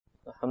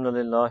الحمد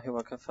لله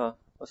وكفى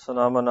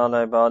وسلام على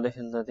عباده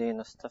الذين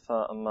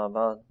اصطفى أما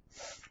بعد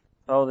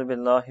أعوذ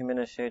بالله من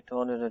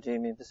الشيطان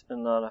الرجيم بسم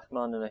الله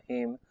الرحمن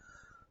الرحيم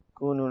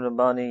كونوا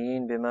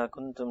ربانيين بما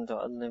كنتم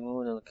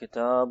تعلمون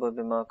الكتاب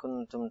وبما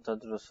كنتم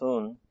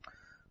تدرسون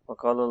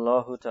وقال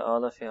الله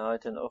تعالى في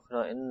آية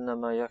أخرى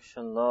إنما يخشى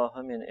الله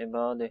من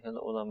عباده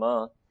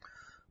العلماء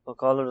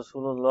وقال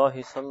رسول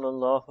الله صلى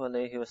الله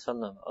عليه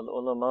وسلم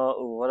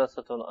العلماء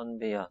ورثة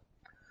الأنبياء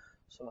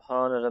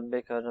سبحان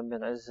ربك رب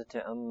العزة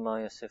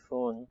عما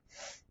يصفون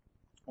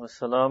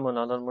والسلام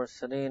على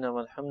المرسلين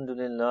والحمد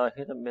لله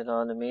رب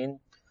العالمين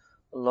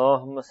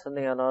اللهم صل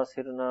على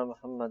سيدنا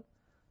محمد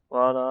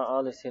وعلى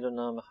آل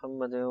سيدنا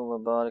محمد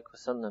وبارك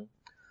وسلم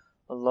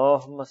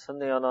اللهم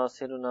صل على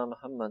سيدنا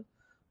محمد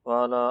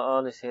وعلى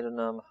آل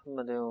سيدنا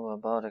محمد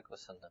وبارك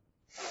وسلم.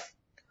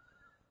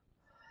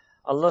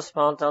 Allah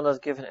subhanahu wa ta'ala has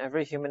given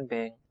every human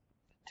being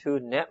two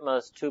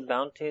ni'mas, two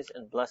bounties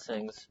and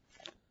blessings.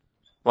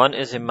 One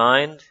is a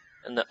mind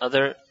and the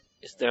other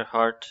is their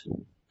heart.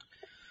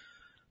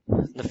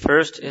 The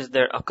first is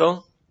their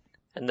aql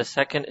and the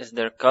second is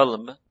their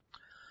qalb.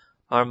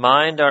 Our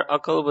mind, our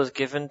aql was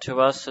given to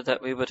us so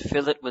that we would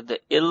fill it with the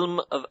ilm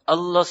of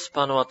Allah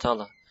subhanahu wa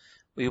ta'ala.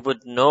 We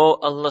would know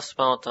Allah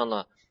subhanahu wa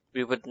ta'ala.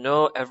 We would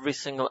know every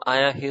single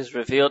ayah He has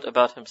revealed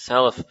about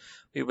Himself.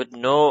 We would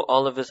know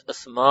all of His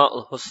asma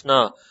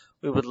al-husna.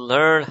 We would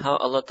learn how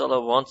Allah ta'ala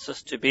wants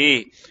us to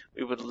be.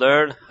 We would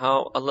learn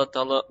how Allah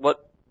ta'ala,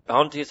 what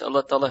bounties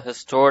Allah ta'ala has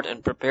stored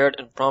and prepared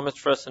and promised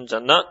for us in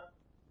Jannah.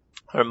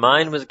 Our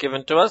mind was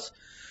given to us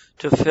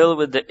to fill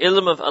with the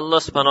ilm of Allah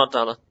subhanahu wa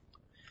ta'ala.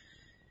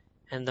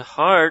 And the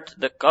heart,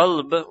 the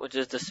qalb, which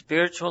is the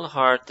spiritual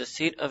heart, the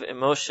seat of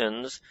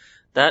emotions,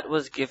 that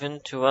was given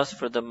to us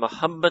for the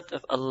mahabbat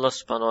of Allah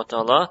subhanahu wa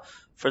ta'ala,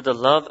 for the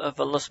love of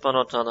Allah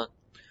subhanahu wa ta'ala.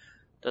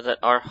 So that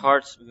our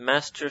heart's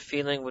master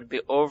feeling would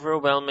be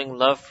overwhelming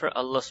love for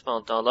Allah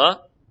subhanahu wa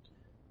ta'ala.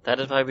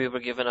 That is why we were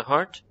given a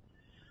heart.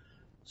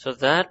 So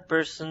that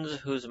person's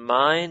whose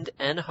mind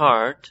and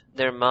heart,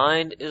 their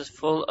mind is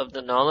full of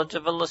the knowledge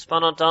of Allah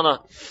subhanahu wa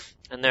ta'ala,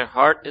 and their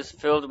heart is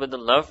filled with the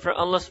love for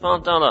Allah subhanahu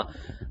wa ta'ala,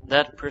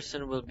 that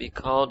person will be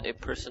called a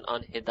person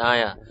on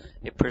hidayah,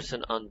 a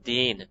person on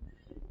deen.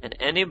 And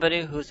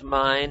anybody whose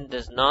mind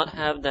does not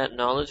have that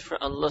knowledge for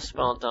Allah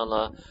subhanahu wa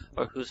ta'ala,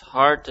 or whose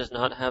heart does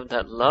not have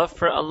that love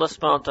for Allah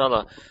subhanahu wa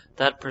ta'ala,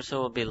 that person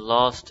will be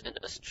lost and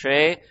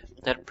astray.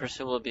 That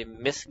person will be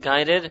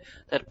misguided.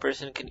 That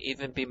person can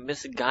even be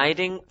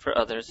misguiding for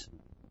others.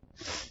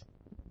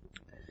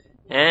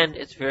 And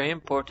it's very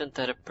important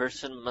that a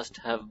person must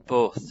have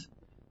both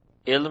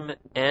ilm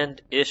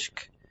and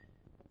ishq,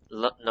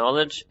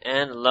 knowledge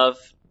and love.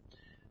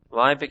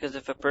 Why? Because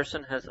if a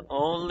person has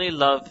only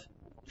love,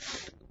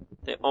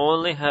 they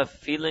only have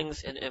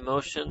feelings and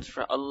emotions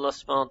for Allah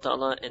subhanahu wa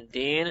ta'ala and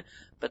deen,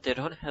 but they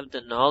don't have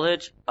the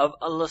knowledge of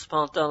Allah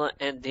subhanahu wa ta'ala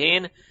and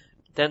deen,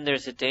 then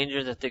there's a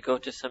danger that they go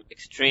to some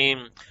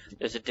extreme.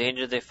 There's a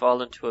danger they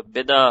fall into a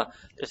bid'ah.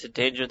 There's a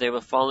danger they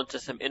will fall into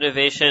some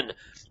innovation.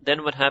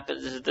 Then what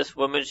happens is this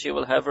woman, she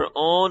will have her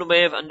own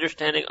way of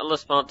understanding Allah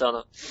subhanahu wa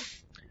ta'ala.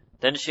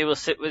 Then she will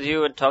sit with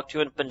you and talk to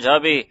you in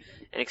Punjabi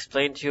and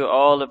explain to you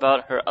all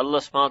about her Allah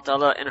subhanahu wa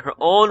ta'ala in her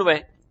own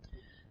way.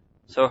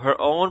 So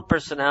her own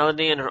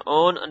personality and her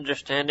own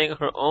understanding,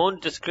 her own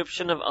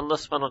description of Allah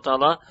subhanahu wa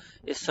ta'ala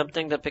is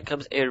something that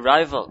becomes a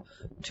rival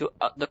to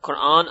the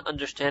Quran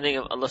understanding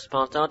of Allah subhanahu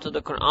wa ta'ala, to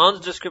the Quran's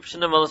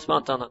description of Allah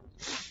subhanahu wa ta'ala.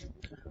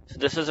 So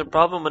this is a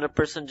problem when a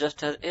person just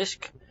has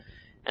ishq,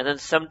 and then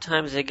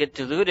sometimes they get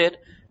deluded.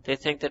 They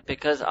think that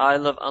because I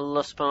love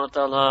Allah subhanahu wa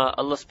ta'ala,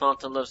 Allah subhanahu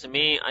wa ta'ala loves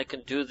me, I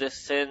can do this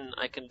sin,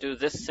 I can do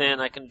this sin,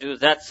 I can do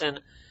that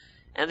sin.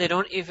 And they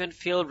don't even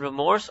feel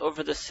remorse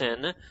over the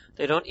sin.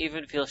 They don't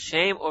even feel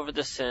shame over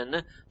the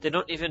sin. They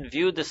don't even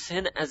view the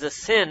sin as a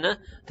sin.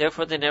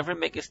 Therefore, they never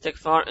make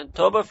istighfar and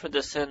tawbah for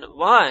the sin.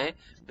 Why?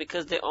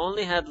 Because they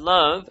only had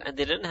love and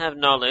they didn't have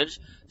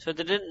knowledge. So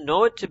they didn't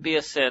know it to be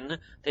a sin.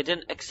 They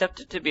didn't accept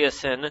it to be a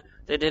sin.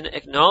 They didn't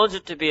acknowledge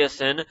it to be a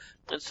sin.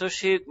 And so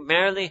she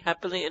merely,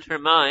 happily in her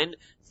mind,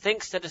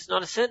 thinks that it's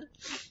not a sin.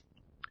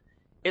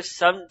 If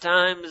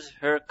sometimes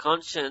her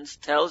conscience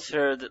tells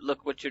her that,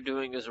 look, what you're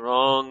doing is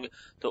wrong,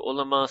 the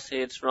ulama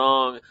say it's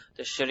wrong,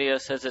 the sharia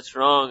says it's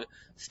wrong,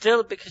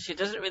 still, because she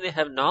doesn't really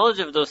have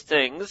knowledge of those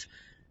things,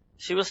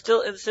 she will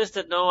still insist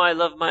that, no, I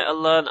love my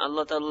Allah, and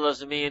Allah ta'ala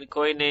loves me, and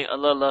koi nahi,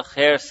 Allah la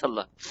khair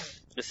sallah.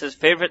 This is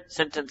favorite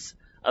sentence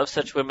of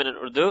such women in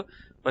Urdu.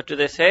 What do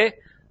they say?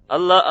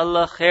 Allah,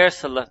 Allah khair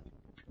sallah.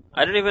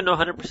 I don't even know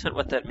 100%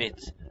 what that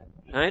means.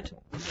 Right?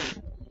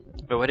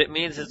 But what it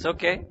means, it's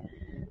okay.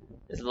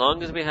 As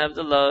long as we have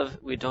the love,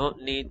 we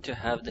don't need to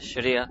have the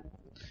sharia.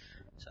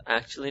 So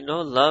actually,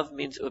 no, love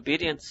means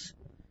obedience.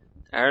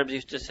 The Arabs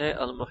used to say,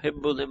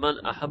 Al-muhibbu liman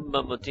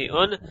ahabba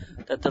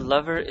muti'un, that the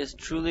lover is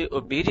truly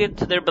obedient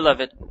to their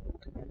beloved.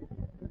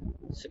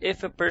 So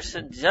if a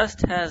person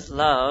just has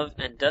love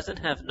and doesn't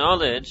have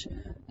knowledge,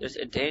 there's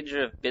a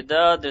danger of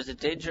bid'ah, there's a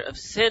danger of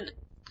sin.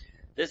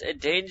 There's a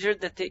danger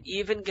that they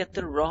even get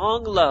the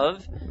wrong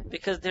love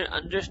Because their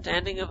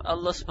understanding of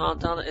Allah subhanahu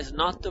wa ta'ala is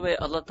not the way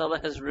Allah ta'ala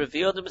has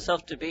revealed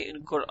himself to be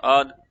in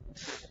Quran.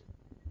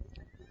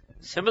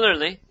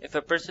 Similarly, if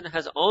a person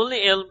has only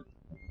ilm,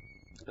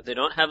 but they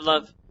don't have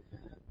love,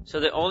 so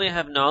they only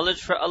have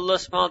knowledge for Allah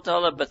subhanahu wa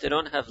ta'ala, but they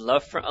don't have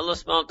love for Allah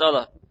subhanahu wa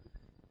ta'ala,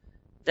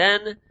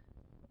 then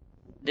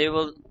they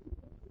will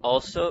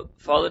also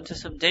fall into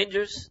some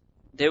dangers.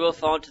 They will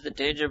fall into the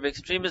danger of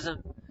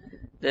extremism.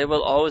 They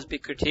will always be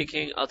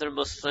critiquing other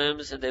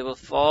Muslims, and they will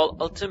fall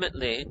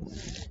ultimately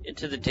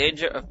into the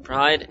danger of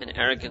pride and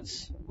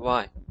arrogance.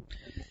 Why?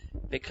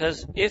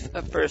 Because if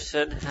a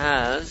person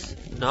has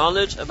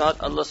knowledge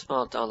about Allah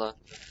subhanahu wa ta'ala,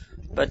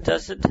 but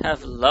doesn't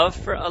have love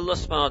for Allah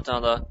subhanahu wa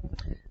ta'ala,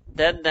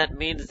 then that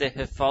means they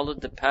have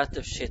followed the path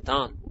of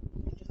shaitan.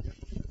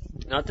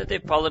 Not that they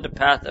followed the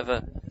path of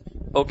a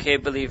okay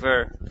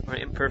believer or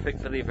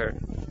imperfect believer.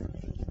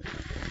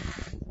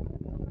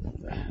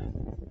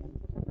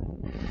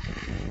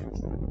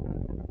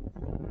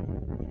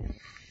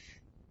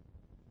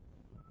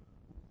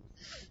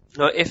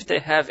 Now, if they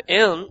have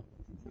ilm,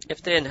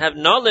 if they have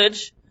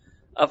knowledge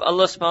of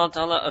Allah subhanahu wa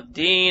ta'ala, of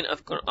deen,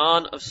 of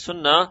Quran, of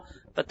sunnah,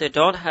 but they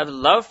don't have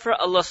love for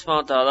Allah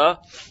subhanahu wa ta'ala,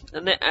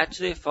 then they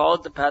actually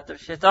followed the path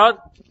of shaitan.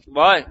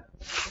 Why?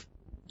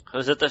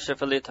 Hazrat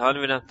Ashraf Ali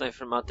Thanvi rahmatullah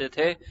फरमाते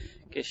थे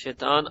कि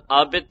शैतान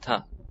आबिद था,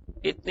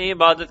 इतनी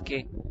इबादत की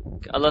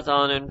कि अल्लाह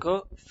ताला ने उनको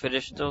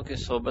फरिश्तों की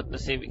सोबत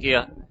नसीब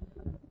किया.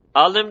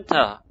 आलिम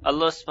था,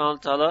 अल्लाह सुब्हानहु व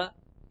तआला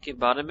के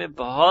बारे में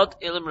बहुत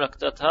इल्म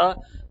रखता था,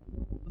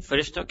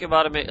 फरिश्तों के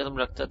बारे में इल्म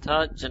रखता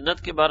था, जन्नत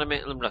के बारे में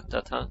इल्म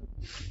रखता था.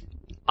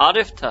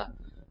 आरिफ था,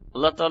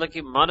 अल्लाह ताला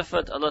की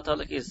मारिफत, अल्लाह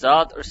ताला की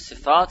जात और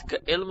सिफात का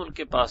इल्म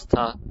उनके पास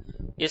था.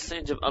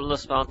 इसलिए जब अल्लाह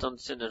सुब्हानहु व तआला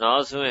उनसे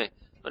नाराज हुए,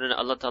 उन्होंने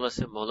अल्लाह ताला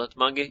से मोहलत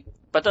मांगी.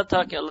 पता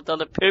था कि अल्लाह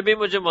ताला फिर भी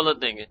मुझे मोहलत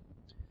देंगे.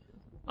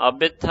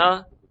 आबिद था,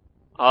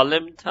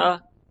 आलिम था,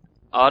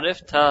 आरिफ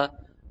था,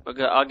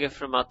 मगर आगे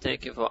फरमाते हैं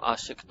कि वो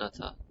आशिक न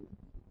था.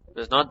 He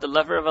was not the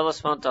lover of Allah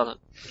subhanahu wa ta'ala.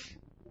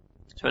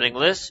 So in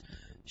English,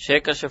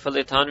 Shaykh Ashraf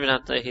Ali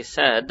Thanvi, he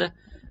said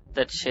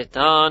that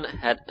Shaitan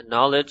had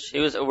knowledge. He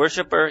was a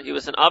worshipper, he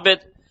was an abid,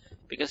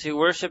 because he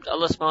worshipped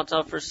Allah subhanahu wa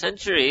ta'ala for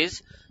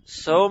centuries,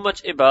 so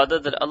much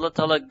ibadah that Allah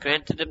ta'ala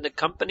granted him the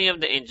company of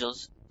the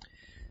angels.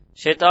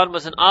 Shaitan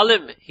was an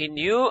alim. He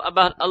knew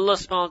about Allah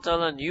subhanahu wa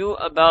ta'ala, knew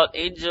about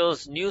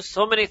angels, knew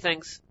so many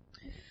things.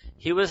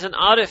 He was an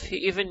arif.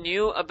 He even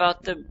knew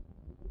about the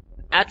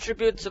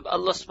attributes of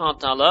Allah subhanahu wa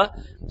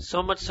ta'ala,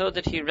 so much so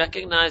that he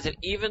recognized that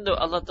even though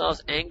Allah ta'ala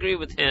is angry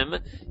with him,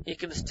 he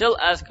can still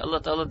ask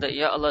Allah ta'ala that,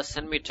 Ya Allah,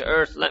 send me to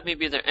earth, let me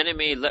be their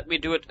enemy, let me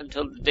do it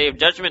until the day of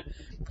judgment.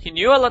 He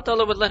knew Allah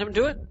ta'ala would let him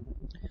do it.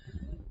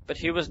 But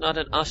he was not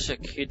an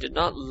ashik. He did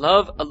not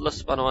love Allah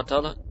subhanahu wa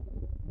ta'ala.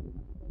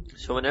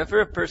 So whenever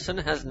a person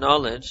has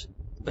knowledge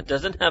but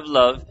doesn't have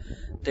love,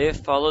 they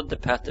have followed the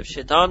path of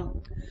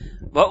shaitan.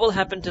 What will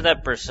happen to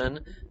that person?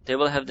 They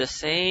will have the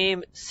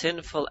same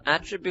sinful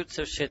attributes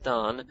of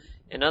shaitan.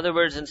 In other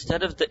words,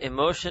 instead of the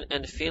emotion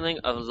and feeling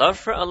of love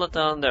for Allah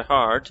Ta'ala in their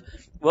heart,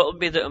 what will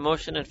be the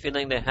emotion and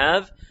feeling they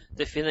have?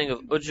 The feeling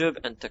of ujub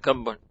and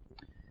takabbur.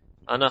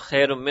 Ana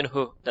khairum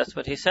minhu. That's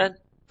what he said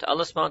to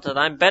Allah subhanahu wa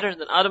ta'ala. I'm better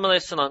than Adam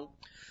alayhi salam.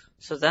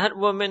 So that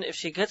woman, if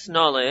she gets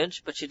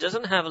knowledge, but she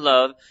doesn't have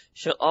love,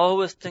 she'll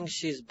always think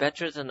she's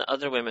better than the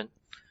other women.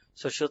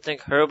 So she'll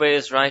think her way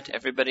is right,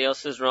 everybody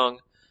else is wrong.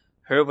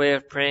 Her way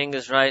of praying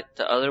is right,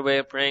 the other way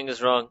of praying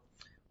is wrong.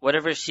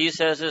 Whatever she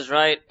says is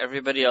right,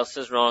 everybody else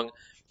is wrong.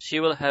 She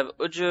will have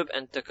ujub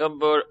and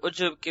takabbur,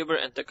 ujub,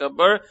 kibr and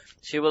takabbur.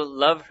 She will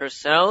love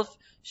herself,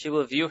 she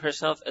will view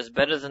herself as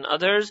better than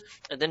others,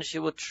 and then she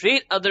will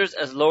treat others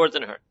as lower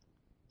than her.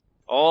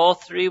 All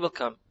three will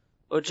come.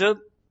 Ujub,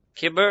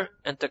 kibr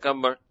and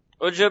takabbur.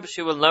 Ujub,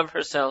 she will love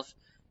herself.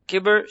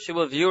 Kibr, she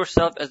will view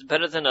herself as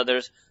better than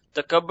others.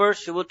 Takabbur,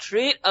 she will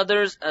treat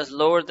others as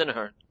lower than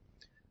her.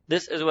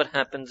 This is what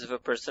happens if a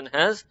person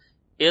has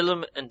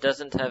ilm and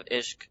doesn't have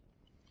ishq.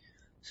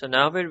 So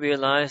now we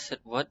realize that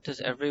what does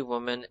every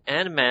woman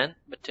and man,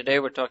 but today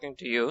we're talking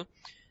to you,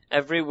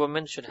 every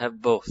woman should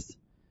have both.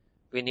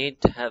 We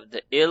need to have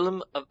the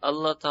ilm of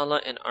Allah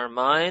Ta'ala in our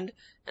mind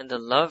and the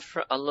love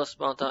for Allah subhanahu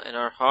wa ta'ala in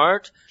our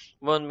heart.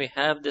 When we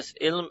have this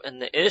ilm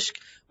and the ishq,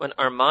 when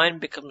our mind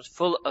becomes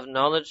full of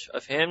knowledge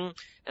of Him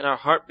and our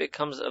heart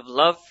becomes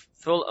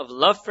full of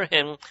love for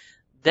Him,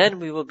 then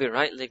we will be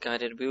rightly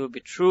guided. We will be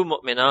true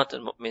mu'minat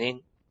and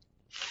mu'mineen.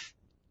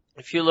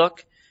 If you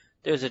look,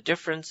 there's a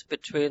difference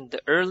between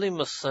the early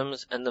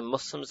Muslims and the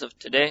Muslims of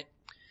today.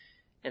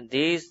 And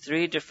these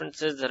three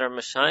differences that our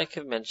Mashaykh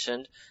have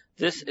mentioned,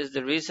 this is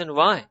the reason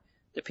why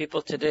the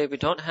people today, we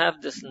don't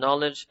have this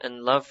knowledge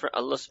and love for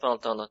Allah subhanahu wa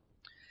ta'ala.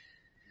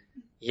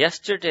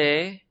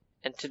 Yesterday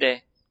and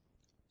today.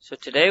 So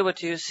today what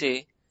do you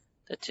see?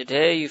 That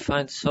today you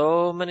find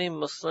so many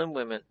Muslim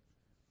women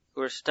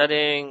who are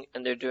studying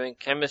and they're doing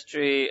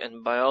chemistry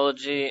and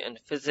biology and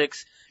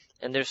physics,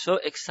 and they're so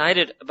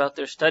excited about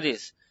their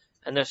studies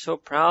and they're so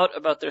proud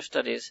about their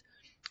studies.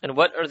 And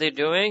what are they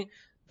doing?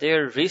 They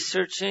are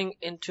researching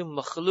into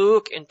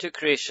makhluk, into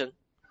creation.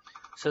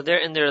 So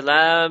they're in their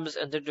labs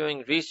and they're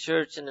doing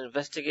research and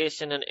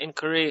investigation and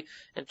inquiry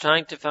and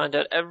trying to find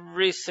out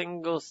every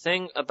single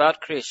thing about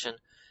creation.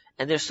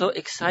 And they're so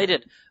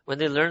excited when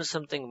they learn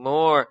something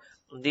more.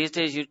 And these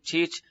days you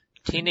teach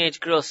teenage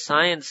girls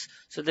science,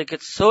 so they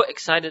get so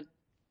excited.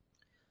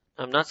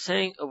 I'm not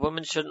saying a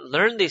woman shouldn't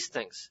learn these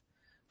things,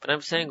 but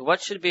I'm saying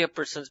what should be a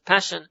person's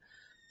passion.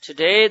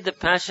 Today the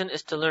passion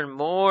is to learn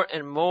more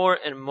and more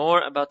and more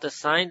about the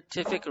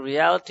scientific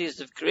realities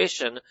of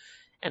creation.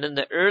 And in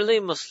the early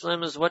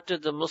Muslims, what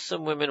did the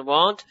Muslim women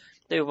want?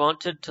 They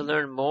wanted to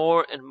learn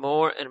more and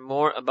more and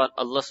more about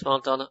Allah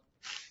subhanahu wa ta'ala.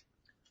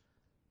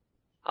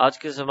 आज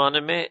के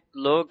ज़माने में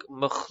लोग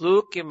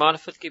मखलूक की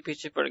मार्फत के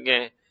पीछे पड़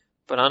गए.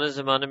 पुराने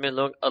ज़माने में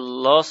लोग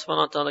अल्लाह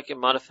सुब्हानहू व तआला की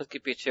मार्फत के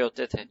पीछे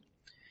होते थे.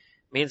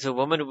 Means a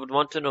woman would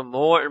want to know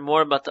more and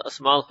more about the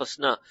Asma'ul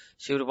Husna.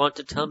 She would want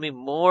to tell me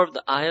more of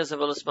the ayahs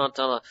of Allah subhanahu wa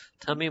ta'ala.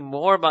 Tell me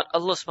more about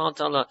Allah subhanahu wa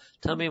ta'ala.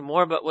 Tell me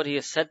more about what He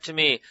has said to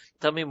me.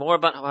 Tell me more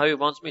about how He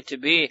wants me to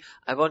be.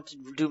 I want to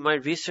do my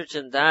research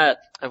in that.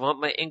 I want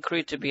my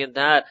inquiry to be in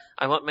that.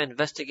 I want my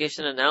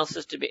investigation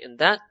analysis to be in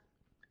that.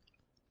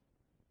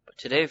 But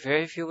today,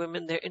 very few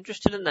women, they're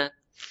interested in that.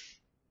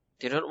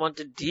 They don't want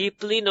to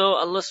deeply know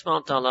Allah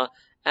subhanahu wa ta'ala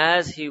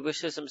as He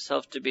wishes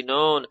Himself to be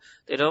known.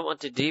 They don't want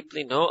to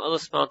deeply know Allah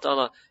subhanahu wa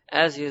ta'ala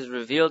as He has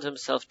revealed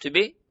Himself to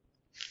be.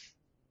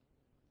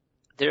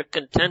 They're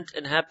content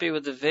and happy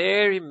with a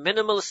very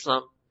minimal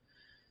Islam.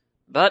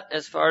 But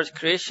as far as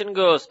creation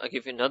goes, I'll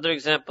give you another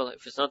example.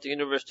 If it's not the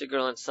university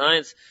girl in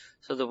science,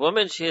 so the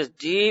woman, she has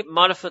deep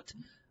marifat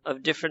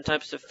of different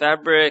types of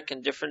fabric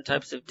and different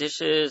types of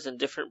dishes and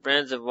different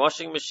brands of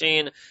washing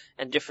machine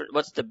and different,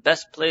 what's the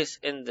best place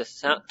in the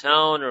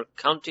town or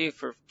county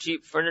for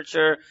cheap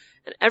furniture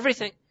and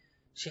everything.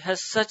 She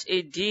has such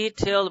a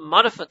detailed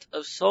marifat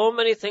of so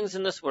many things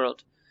in this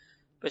world,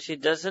 but she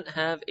doesn't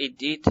have a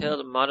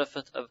detailed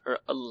marifat of her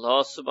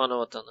Allah subhanahu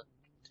wa ta'ala.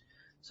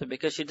 So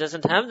because she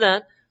doesn't have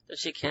that, then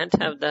she can't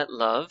have that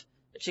love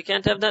and she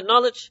can't have that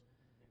knowledge.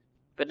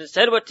 But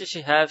instead, what does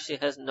she have? She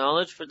has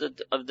knowledge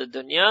of the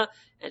dunya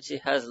and she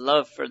has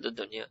love for the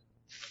dunya.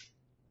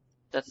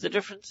 That's the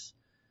difference.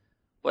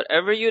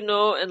 Whatever you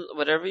know and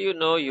whatever you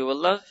know, you will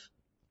love.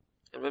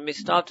 And when we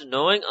stopped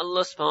knowing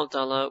Allah subhanahu wa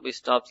ta'ala, we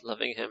stopped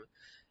loving Him.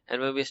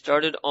 And when we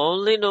started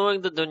only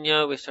knowing the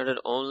dunya, we started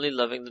only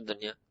loving the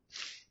dunya.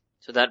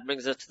 So that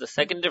brings us to the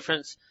second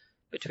difference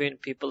between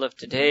people of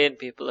today and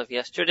people of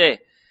yesterday.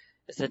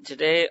 Is that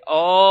today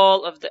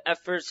all of the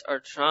efforts are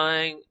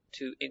trying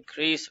to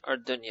increase our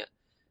dunya.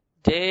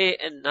 Day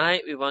and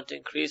night we want to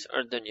increase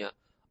our dunya.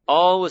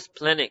 Always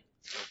planning.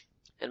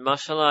 And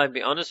mashallah, I'll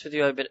be honest with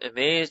you, I've been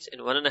amazed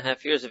in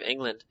 1.5 years of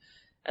England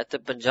at the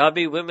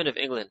Punjabi women of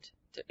England.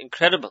 They're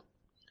incredible.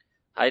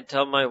 I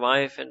tell my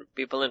wife and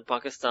people in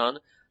Pakistan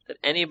that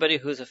anybody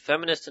who's a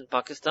feminist in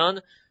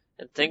Pakistan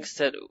and thinks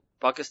that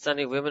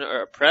Pakistani women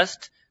are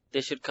oppressed,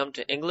 they should come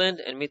to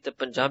England and meet the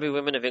Punjabi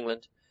women of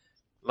England.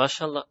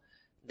 Mashallah.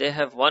 They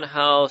have one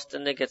house,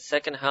 then they get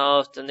second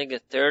house, then they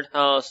get third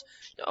house.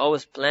 They're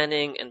always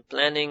planning and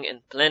planning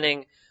and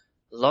planning.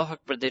 Allahu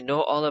Akbar, they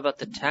know all about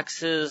the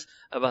taxes,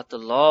 about the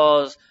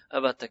laws,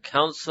 about the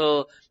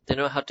council. They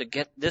know how to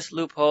get this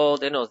loophole.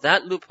 They know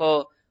that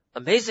loophole.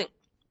 Amazing.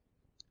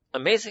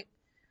 Amazing.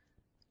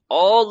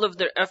 All of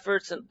their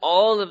efforts and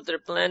all of their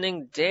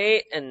planning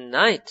day and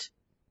night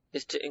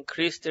is to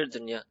increase their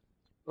dunya.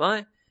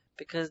 Why?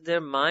 Because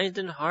their mind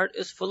and heart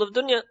is full of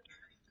dunya.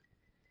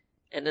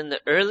 And in the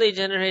early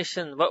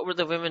generation, what were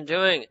the women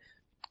doing?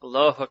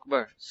 Allahu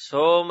Akbar.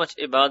 So much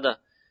ibadah.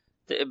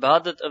 The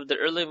ibadat of the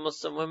early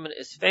Muslim women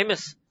is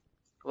famous.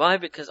 Why?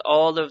 Because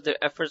all of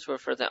their efforts were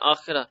for the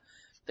akhirah.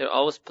 They're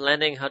always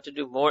planning how to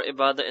do more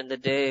ibadah in the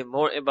day,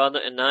 more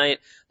ibadah at night.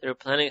 They're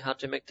planning how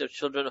to make their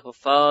children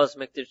hufaz,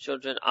 make their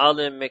children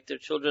alim, make their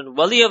children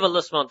wali of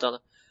Allah subhanahu wa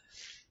ta'ala.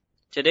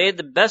 Today,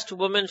 the best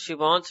woman, she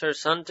wants her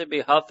son to be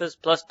hafiz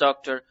plus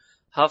doctor,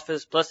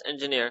 hafiz plus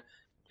engineer.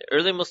 The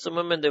early Muslim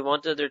women, they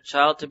wanted their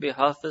child to be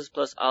hafiz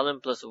plus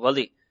alim plus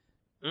wali.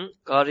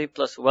 Qari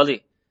plus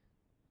wali.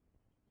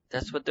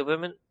 That's what the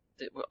women,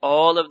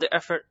 all of the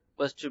effort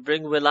was to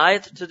bring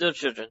wilayat to their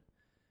children.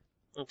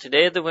 And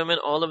today the women,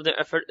 all of their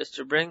effort is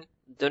to bring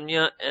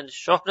dunya and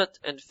shuhrat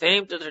and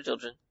fame to their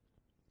children.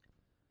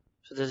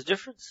 So there's a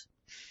difference.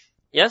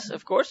 Yes,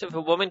 of course, if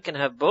a woman can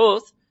have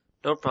both,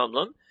 no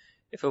problem.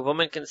 If a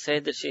woman can say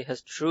that she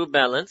has true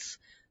balance,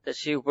 that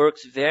she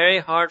works very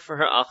hard for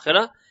her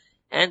akhirah,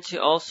 and she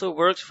also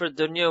works for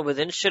dunya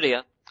within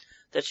sharia,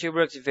 that she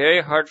works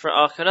very hard for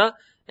akhirah,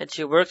 and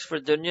she works for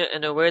dunya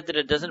in a way that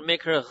it doesn't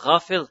make her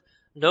ghafil,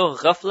 no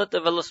ghaflat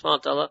of Allah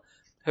subhanahu wa ta'ala.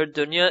 Her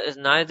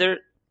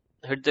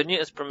dunya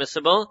is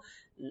permissible,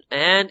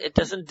 and it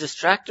doesn't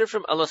distract her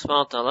from Allah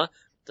subhanahu wa ta'ala,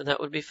 then that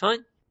would be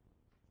fine.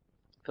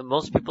 But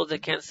most people, they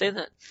can't say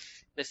that.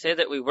 They say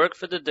that we work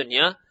for the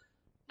dunya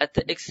at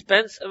the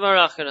expense of our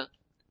akhirah.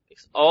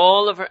 Because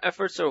all of our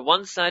efforts are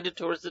one-sided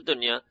towards the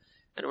dunya,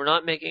 and we're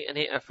not making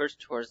any efforts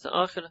towards the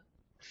akhirah.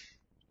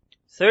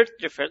 Third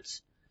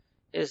difference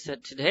is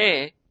that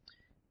today,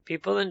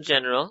 people in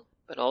general,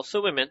 but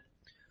also women,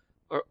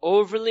 or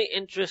overly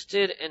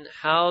interested in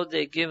how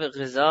they give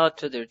ghiza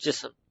to their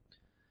jism.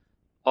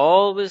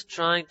 Always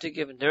trying to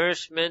give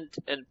nourishment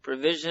and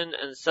provision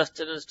and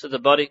sustenance to the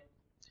body.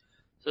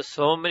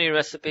 So many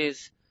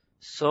recipes,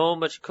 so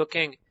much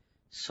cooking,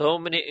 so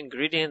many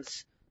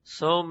ingredients,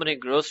 so many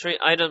grocery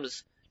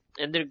items,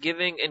 and they're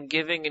giving and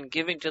giving and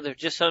giving to their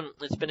jism,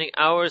 and spending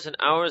hours and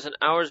hours and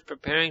hours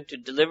preparing to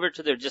deliver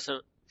to their jism.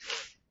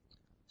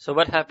 So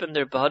what happened?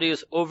 Their body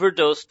is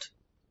overdosed.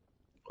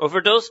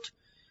 Overdosed?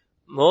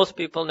 Most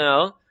people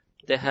now,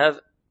 they have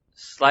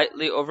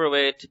slightly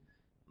overweight,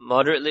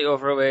 moderately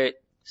overweight,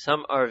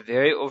 some are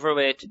very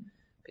overweight,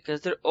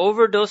 because they're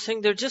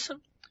overdosing their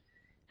jism.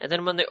 And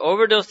then when they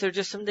overdose their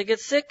jism, they get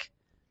sick.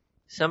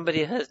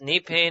 Somebody has knee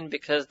pain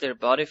because their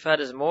body fat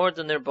is more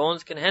than their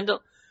bones can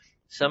handle.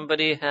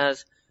 Somebody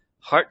has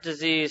heart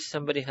disease,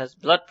 somebody has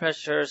blood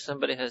pressure,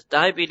 somebody has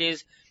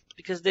diabetes,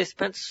 because they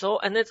spent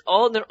and it's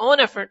all their own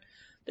effort.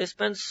 They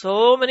spend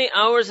so many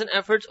hours and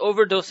efforts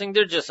overdosing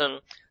their jism,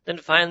 then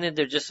finally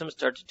their jism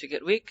started to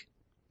get weak.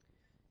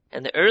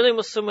 And the early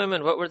Muslim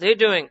women, what were they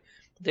doing?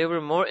 They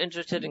were more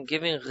interested in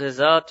giving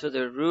ghiza to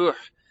their ruh.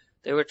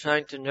 They were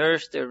trying to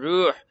nourish their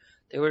ruh.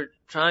 They were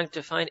trying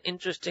to find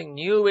interesting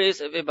new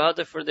ways of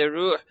ibadah for their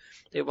ruh.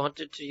 They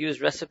wanted to use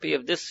recipe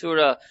of this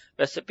surah,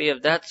 recipe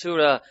of that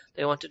surah.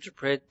 They wanted to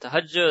pray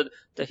tahajjud,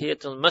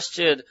 tahiyatul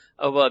masjid,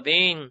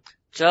 awabin,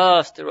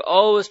 just. They were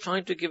always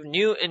trying to give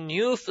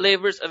new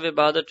flavors of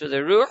ibadah to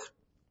their ruh,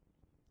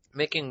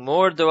 making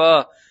more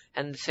dua,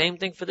 and the same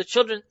thing for the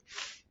children.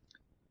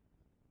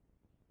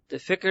 The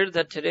fikr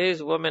that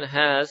today's woman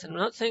has, and I'm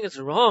not saying it's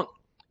wrong,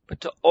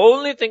 but to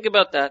only think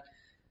about that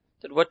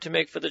what to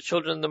make for the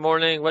children in the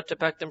morning, what to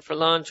pack them for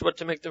lunch, what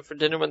to make them for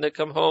dinner when they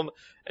come home,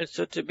 and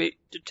so to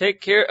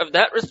take care of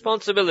that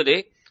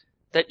responsibility,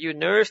 that you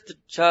nourish the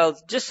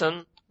child's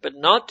jism, but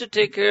not to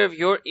take care of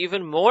your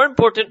even more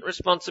important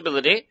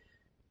responsibility,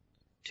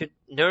 to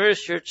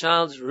nourish your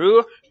child's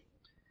ruh.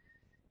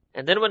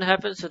 And then what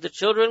happens? So the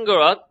children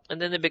grow up,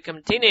 and then they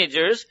become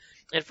teenagers,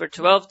 and for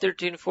 12,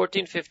 13,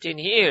 14, 15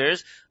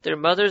 years, their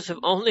mothers have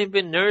only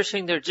been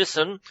nourishing their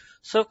jism,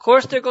 so of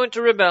course they're going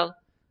to rebel.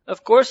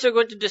 Of course they're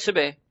going to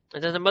disobey.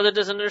 And then the mother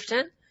doesn't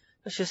understand.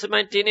 She said,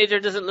 my teenager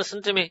doesn't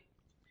listen to me.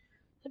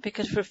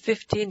 Because for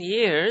 15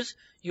 years,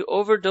 you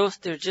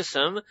overdosed their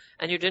jism,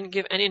 and you didn't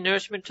give any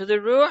nourishment to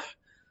their ruh.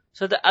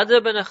 So the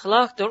adab and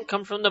akhlaq don't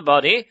come from the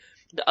body.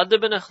 The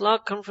adab and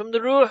akhlaq come from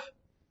the ruh.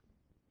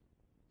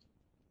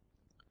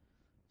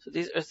 So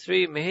these are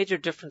three major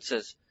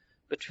differences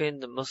between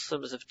the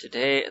Muslims of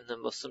today and the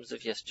Muslims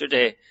of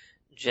yesterday,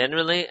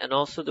 generally, and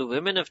also the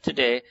women of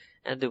today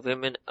and the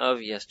women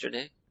of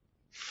yesterday.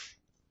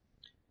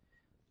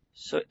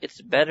 So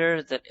it's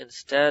better that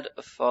instead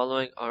of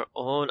following our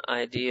own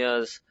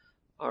ideas,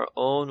 our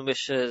own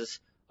wishes,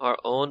 our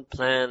own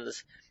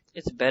plans,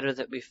 it's better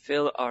that we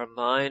fill our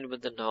mind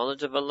with the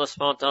knowledge of Allah subhanahu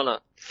wa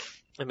ta'ala,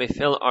 and we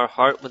fill our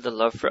heart with the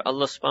love for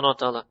Allah subhanahu wa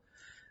ta'ala.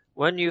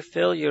 When you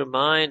fill your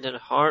mind and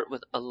heart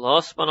with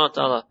Allah subhanahu wa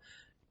ta'ala,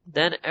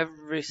 then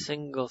every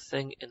single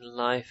thing in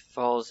life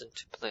falls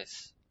into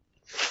place.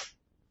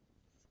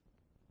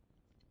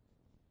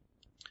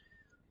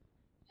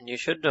 And you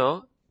should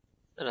know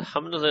that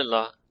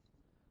alhamdulillah,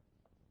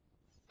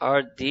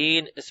 our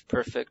deen is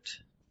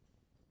perfect.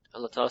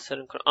 Allah Ta'ala said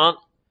in Quran,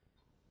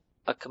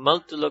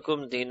 أَكْمَلْتُ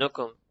لَكُمْ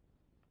دِينُكُمْ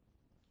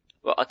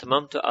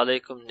وَأَتْمَمْتُ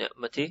عَلَيْكُمْ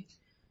نِعْمَتِي.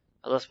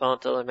 Allah subhanahu wa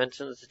ta'ala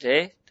mentions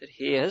today that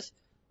He has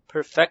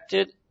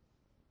perfected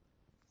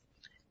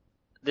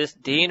this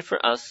deen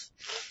for us,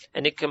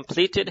 and He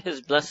completed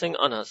His blessing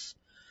on us.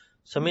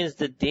 So it means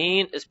the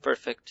deen is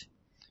perfect,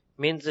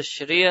 means the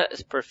sharia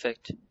is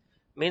perfect,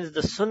 means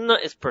the sunnah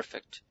is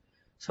perfect.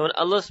 So when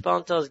Allah subhanahu wa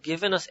ta'ala has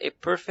given us a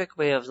perfect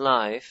way of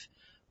life,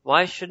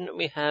 why shouldn't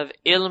we have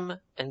ilm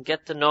and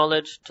get the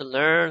knowledge to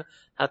learn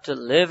how to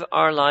live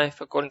our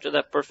life according to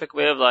that perfect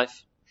way of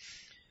life?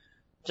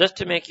 Just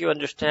to make you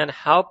understand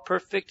how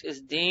perfect is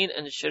deen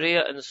and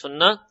sharia and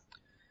sunnah,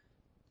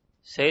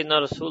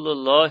 Sayyidina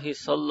Rasulullah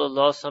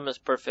sallallahu alaihi wasallam is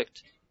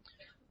perfect.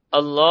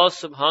 Allah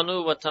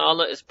subhanahu wa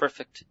ta'ala is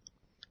perfect.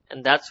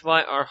 And that's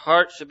why our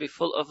heart should be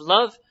full of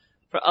love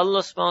for Allah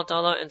subhanahu wa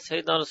ta'ala and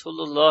Sayyidina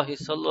Rasulullah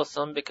sallallahu alaihi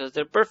wasallam, because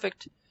they're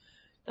perfect.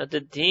 Now the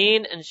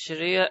deen and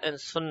sharia and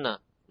sunnah,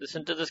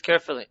 listen to this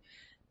carefully.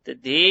 The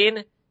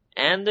deen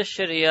and the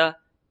sharia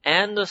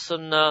and the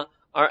sunnah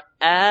are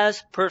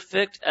as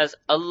perfect as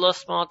Allah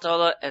subhanahu wa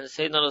ta'ala and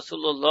Sayyidina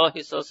Rasulullah sallallahu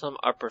alaihi wasallam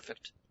are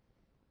perfect.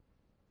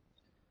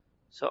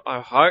 So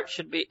our heart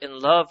should be in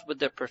love with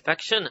the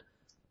perfection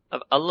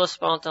of Allah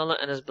subhanahu wa ta'ala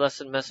and His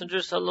blessed Messenger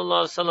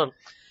sallallahu alaihi wasallam.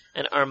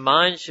 And our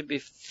mind should be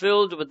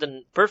filled with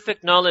the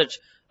perfect knowledge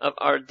of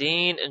our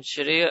deen and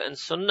sharia and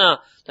sunnah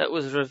that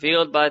was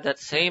revealed by that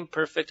same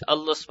perfect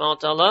Allah subhanahu wa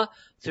ta'ala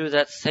through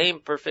that same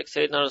perfect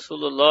Sayyidina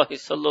Rasulullah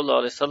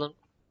sallallahu alaihi wasallam.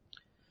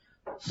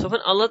 So when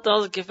Allah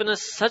ta'ala has given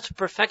us such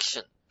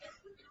perfection,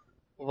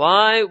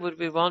 why would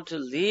we want to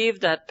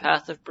leave that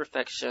path of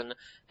perfection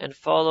and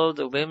follow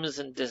the whims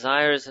and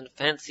desires and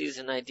fancies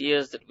and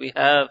ideas that we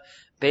have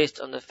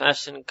based on the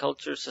fashion,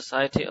 culture,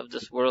 society of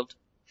this world?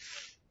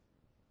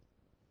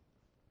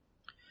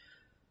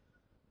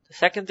 The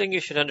second thing you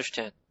should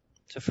understand.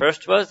 So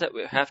first was that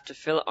we have to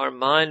fill our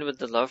mind with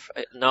the love,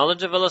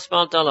 knowledge of Allah subhanahu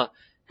wa ta'ala.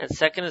 And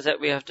second is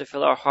that we have to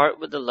fill our heart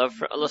with the love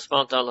for Allah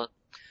subhanahu wa ta'ala.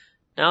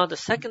 Now the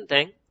second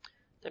thing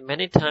that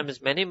many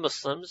times many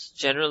Muslims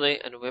generally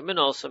and women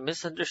also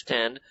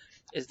misunderstand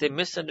is they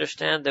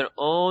misunderstand their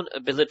own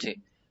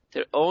ability,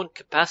 their own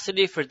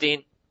capacity for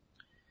deen.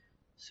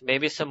 So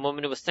maybe some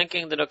woman was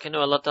thinking that, okay,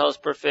 no, Allah Ta'ala is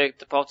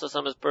perfect, the Prophet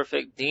ﷺ is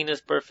perfect, deen is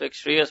perfect,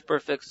 Sharia is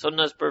perfect,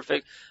 Sunnah is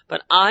perfect,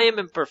 but I am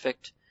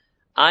imperfect.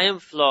 I am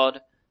flawed.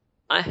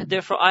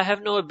 Therefore, I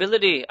have no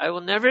ability. I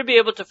will never be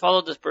able to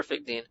follow this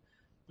perfect deen.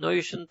 No,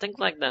 you shouldn't think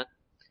like that.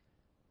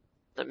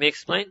 Let me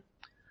explain.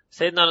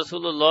 Sayyidina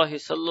Rasulullah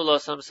sallallahu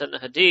alaihi wasallam said in a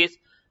hadith,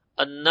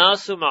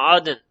 "An-nasu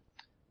ma'adin,"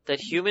 that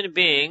human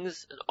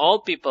beings and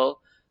all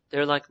people,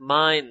 they're like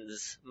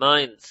mines.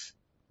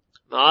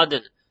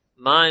 Ma'adin.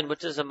 Mine, what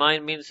does a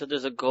mine mean? So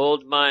there's a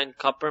gold mine,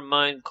 copper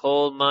mine,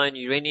 coal mine,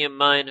 uranium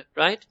mine,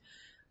 right?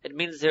 It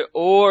means there are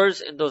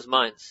ores in those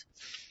mines.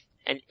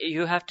 And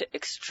you have to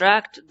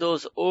extract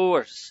those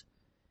ores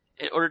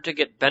in order to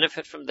get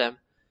benefit from them.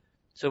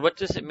 So what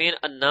does it mean?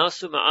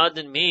 An-nasu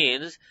ma'adin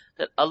means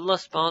that Allah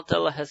subhanahu wa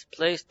ta'ala has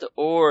placed the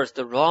ores,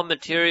 the raw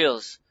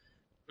materials,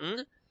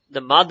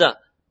 the mada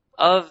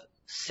of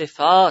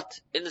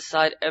sifat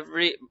inside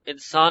every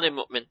insan and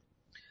mu'min.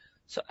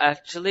 So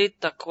actually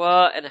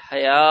taqwa and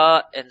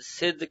haya and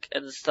sidq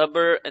and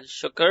sabr and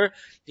shukr,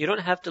 you don't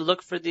have to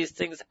look for these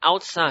things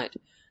outside.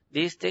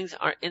 These things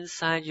are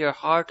inside your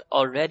heart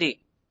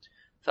already.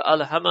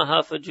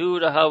 فَأَلْهَمَهَا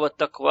فَجُورَهَا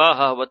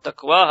وَتَقْوَاهَا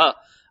وَتَقْوَاهَا.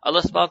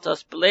 Allah subhanahu wa ta'ala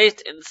has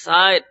placed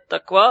inside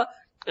taqwa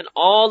and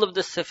all of the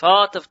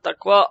sifat of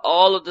taqwa,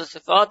 all of the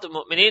sifat of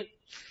mu'mineen.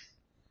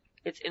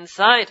 It's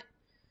inside.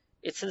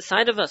 It's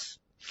inside of us.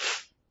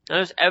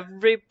 Notice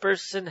every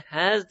person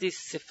has these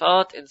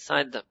sifat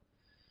inside them.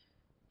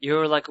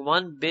 You're like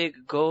one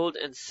big gold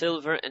and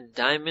silver and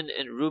diamond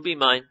and ruby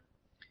mine.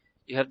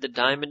 You have the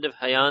diamond of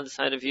haya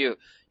inside of you.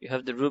 You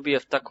have the ruby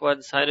of taqwa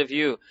inside of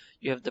you.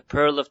 You have the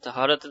pearl of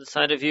taharat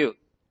inside of you.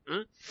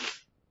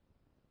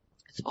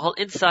 It's all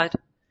inside.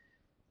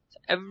 So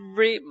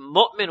every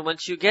mu'min,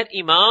 once you get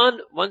iman,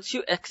 once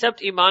you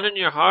accept iman in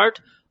your heart,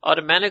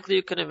 automatically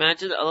you can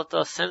imagine that Allah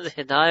Ta'ala sends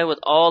hidayah with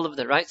all of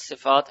the right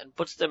sifat and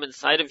puts them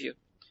inside of you.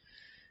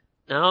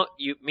 Now,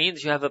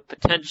 means you have a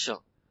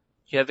potential.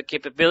 You have a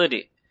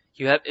capability.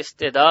 You have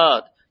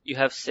istidad. You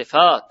have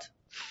sifat.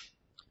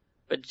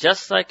 But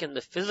just like in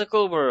the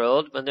physical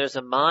world, when there's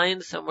a mine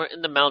somewhere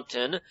in the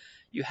mountain,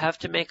 you have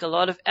to make a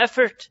lot of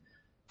effort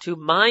to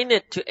mine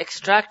it, to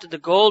extract the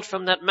gold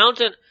from that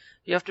mountain.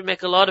 You have to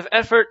make a lot of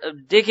effort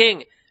of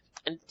digging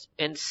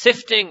and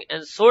sifting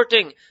and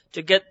sorting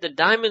to get the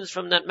diamonds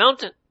from that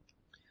mountain.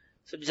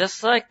 So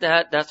just like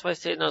that, that's why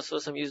Sayyidina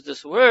Rasulullah used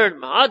this word,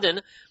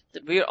 ma'adin,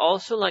 that we are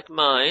also like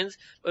mines,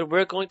 but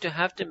we're going to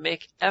have to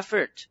make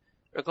effort.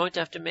 We're going to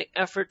have to make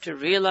effort to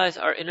realize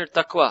our inner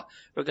taqwa.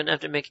 We're going to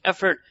have to make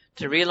effort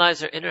to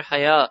realize our inner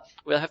haya.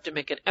 We'll have to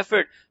make an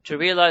effort to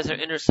realize our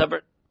inner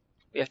sabr.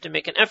 We have to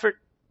make an effort.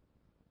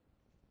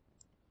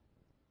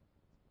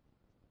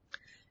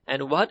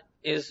 And what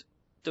is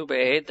the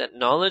way that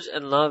knowledge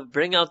and love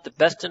bring out the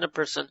best in a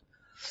person?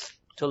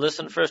 To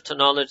listen first to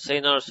knowledge.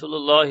 Sayyidina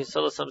Rasulullah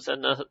sallallahu said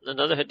in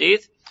another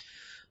hadith,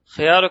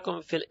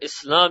 خِيَارَكُمْ فِي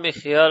الْإِسْلَامِ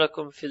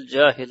خِيَارَكُمْ فِي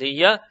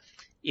الْجَاهِلِيَّةِ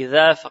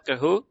إِذَا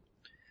فَقِهُوا.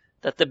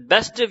 That the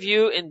best of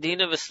you in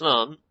Deen of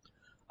Islam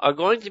are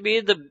going to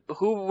be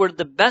who were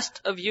the best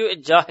of you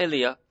in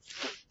Jahiliyyah.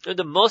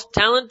 The most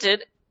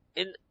talented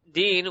in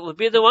Deen will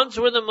be the ones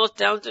who are the most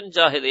talented in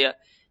Jahiliyyah.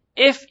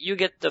 If you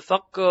get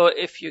tafaqquh,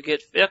 if you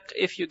get fiqh,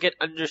 if you get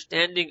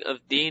understanding of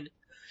Deen.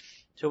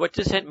 So what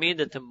does that mean?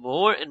 That the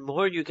more and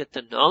more you get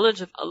the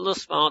knowledge of Allah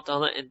subhanahu wa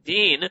ta'ala and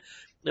Deen,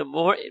 the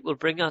more it will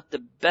bring out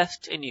the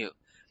best in you.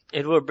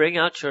 It will bring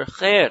out your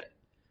khair.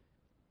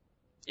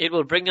 It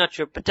will bring out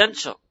your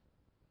potential.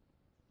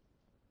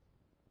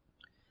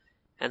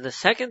 And the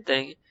second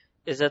thing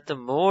is that the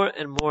more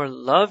and more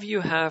love you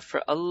have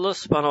for Allah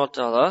subhanahu wa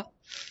ta'ala,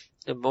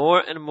 the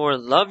more and more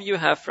love you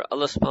have for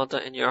Allah subhanahu wa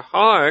ta'ala in your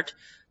heart,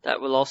 that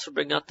will also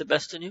bring out the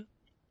best in you.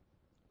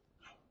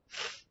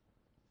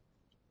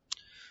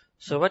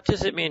 So what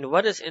does it mean?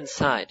 What is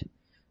inside?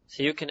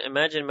 So you can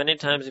imagine many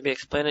times we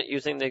explain it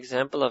using the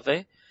example of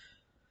a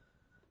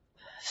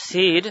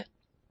seed,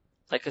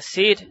 like a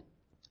seed.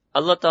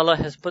 Allah Ta'ala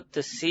has put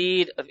the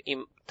seed of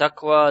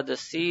taqwa, the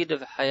seed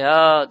of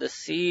haya, the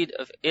seed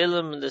of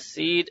ilm, the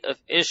seed of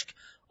ishq,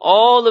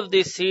 all of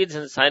these seeds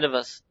inside of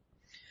us.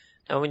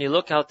 Now when you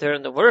look out there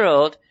in the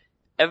world,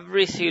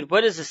 every seed,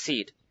 what is a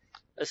seed?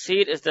 A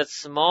seed is that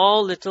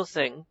small little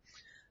thing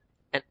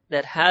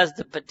that has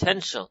the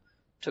potential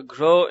to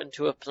grow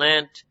into a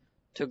plant,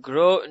 to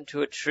grow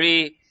into a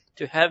tree,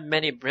 to have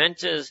many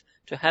branches,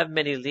 to have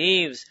many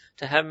leaves,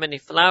 to have many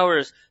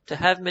flowers, to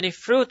have many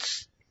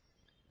fruits.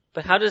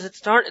 But how does it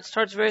start? It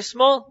starts very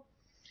small.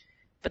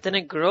 But then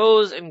it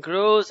grows and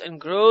grows and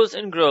grows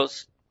and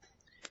grows.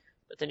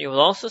 But then you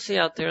will also see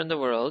out there in the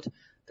world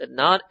that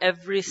not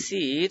every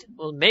seed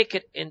will make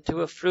it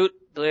into a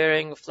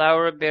fruit-bearing,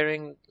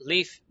 flower-bearing,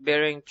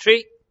 leaf-bearing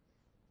tree.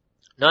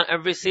 Not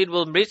every seed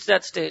will reach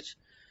that stage.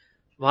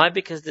 Why?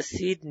 Because the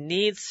seed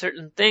needs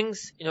certain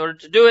things in order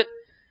to do it.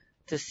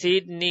 The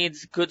seed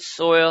needs good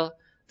soil.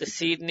 The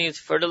seed needs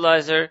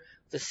fertilizer.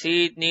 The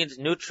seed needs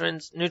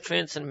nutrients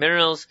and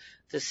minerals.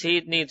 The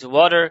seed needs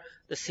water.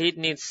 The seed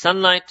needs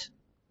sunlight.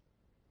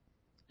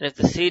 And if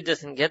the seed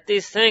doesn't get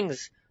these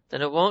things,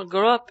 then it won't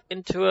grow up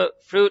into a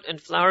fruit and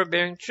flower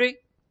bearing tree.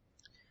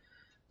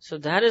 So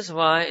that is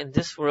why in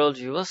this world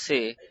you will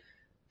see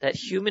that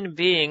human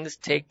beings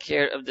take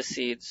care of the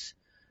seeds.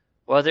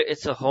 Whether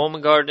it's a home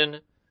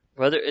garden,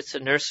 whether it's a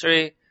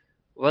nursery,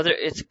 whether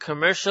it's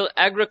commercial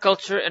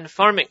agriculture and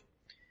farming.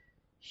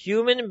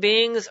 Human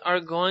beings are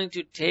going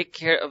to take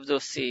care of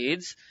those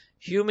seeds.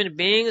 Human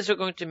beings are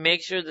going to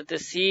make sure that the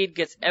seed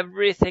gets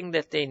everything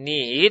that they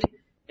need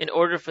in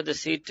order for the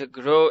seed to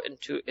grow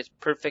into its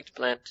perfect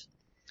plant.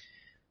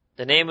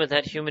 The name of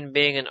that human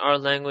being in our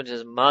language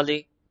is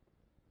Mali,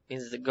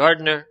 means the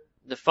gardener,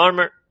 the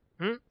farmer.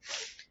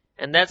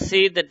 And that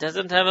seed that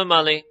doesn't have a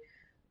Mali,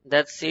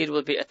 that seed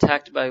will be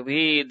attacked by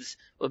weeds,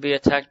 will be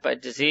attacked by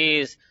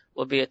disease,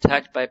 will be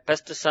attacked by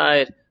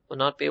pesticide, will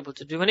not be able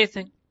to do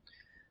anything.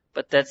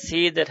 But that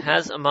seed that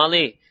has a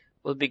Mali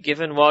will be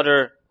given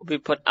water, will be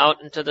put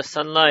out into the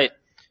sunlight.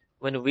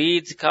 When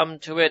weeds come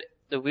to it,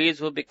 the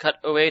weeds will be cut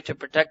away to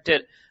protect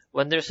it.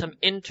 When there's some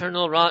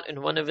internal rot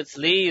in one of its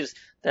leaves,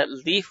 that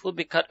leaf will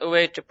be cut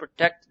away to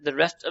protect the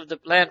rest of the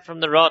plant from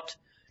the rot.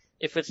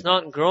 If it's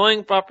not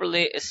growing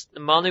properly, the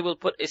Mali will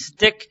put a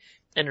stick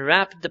and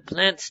wrap the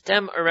plant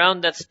stem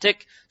around that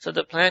stick so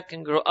the plant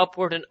can grow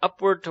upward and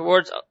upward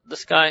towards the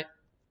sky.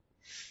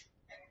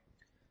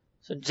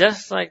 So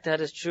just like that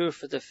is true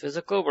for the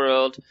physical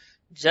world,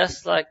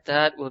 just like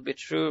that will be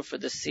true for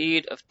the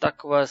seed of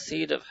taqwa,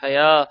 seed of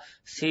haya,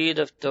 seed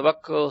of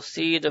tawakkul,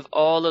 seed of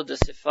all of the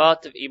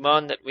sifat of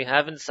iman that we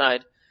have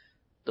inside.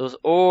 Those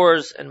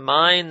ores and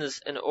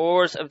mines and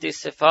ores of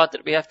these sifat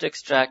that we have to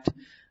extract,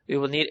 we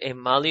will need a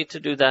Mali to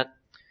do that.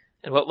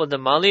 And what will the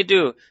Mali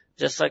do?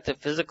 Just like the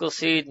physical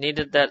seed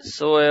needed that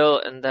soil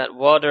and that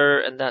water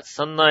and that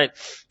sunlight,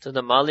 so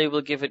the Mali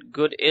will give it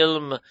good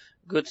ilm,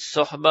 good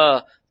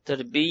sohbah,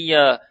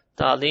 tarbiyah,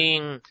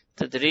 ta'lim,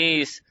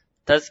 tadris,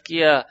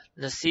 tazkiyah,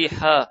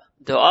 nasiha,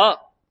 dua.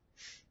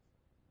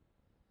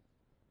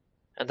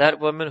 And that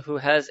woman who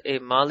has a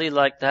Mali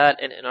like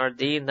that, and in our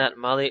deen that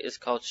Mali is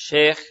called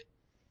sheikh,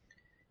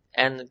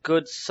 and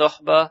good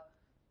sohbah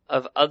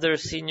of other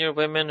senior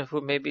women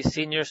who may be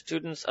senior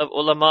students of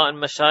ulama and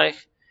mashayikh,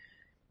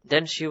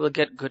 then she will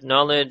get good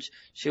knowledge,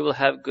 she will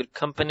have good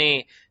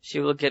company, she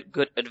will get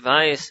good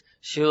advice,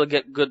 she will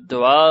get good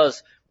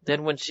du'as.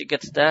 Then when she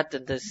gets that,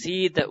 then the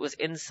seed that was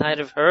inside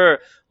of her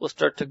will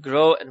start to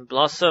grow and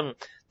blossom.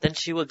 Then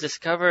she will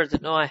discover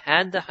that, no, I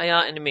had the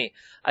haya in me.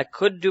 I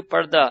could do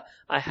parda.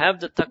 I have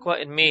the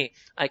taqwa in me.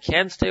 I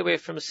can stay away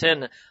from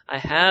sin. I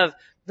have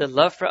the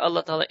love for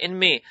Allah Ta'ala in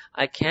me.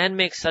 I can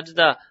make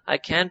sajda. I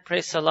can pray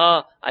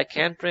salah. I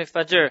can pray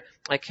fajr.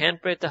 I can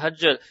pray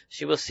tahajjud.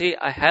 She will see,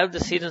 I have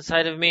the seed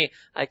inside of me.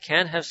 I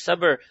can have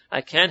sabr.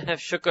 I can have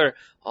shukr.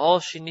 All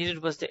she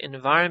needed was the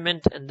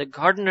environment and the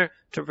gardener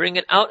to bring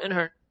it out in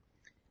her.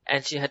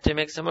 And she had to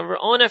make some of her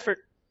own effort.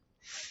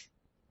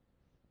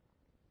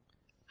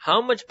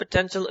 How much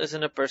potential is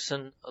in a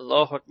person?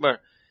 Allahu Akbar.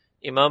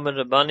 Imam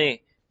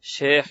al-Rabbani,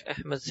 Shaykh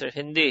Ahmad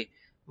Sirhindi,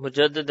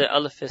 Mujaddid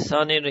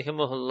al-Fisani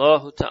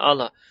rahimahullah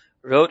ta'ala,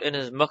 wrote in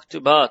his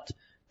Maktubat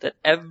that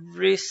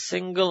every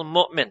single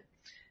mu'min,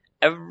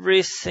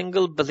 every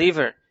single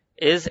believer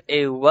is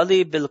a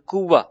wali bil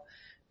quwwa,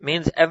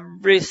 means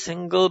every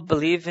single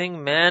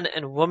believing man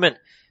and woman,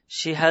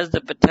 she has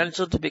the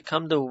potential to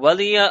become the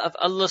waliya of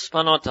Allah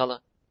subhanahu wa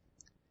ta'ala.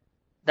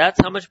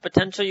 That's how much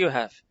potential you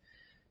have.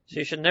 So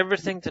you should never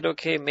think that,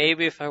 okay,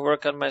 maybe if I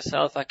work on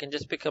myself, I can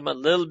just become a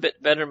little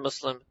bit better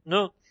Muslim.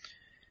 No.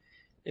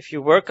 If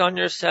you work on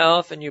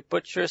yourself and you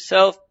put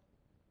yourself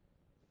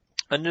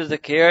under the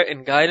care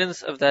and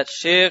guidance of that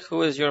sheikh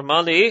who is your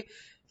Mali,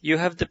 you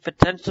have the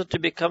potential to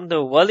become the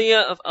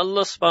waliya of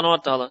Allah subhanahu wa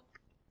ta'ala.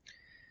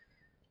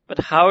 But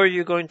how are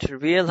you going to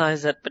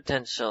realize that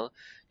potential?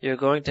 You're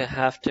going to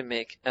have to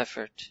make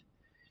effort.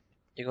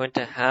 You're going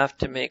to have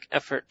to make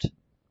effort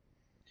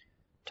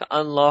to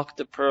unlock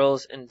the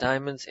pearls and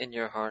diamonds in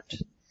your heart.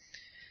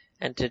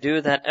 And to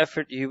do that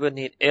effort, you will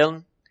need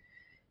ilm.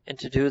 And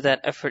to do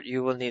that effort,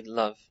 you will need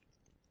love.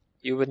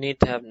 You will need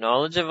to have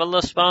knowledge of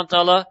Allah subhanahu wa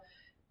ta'ala,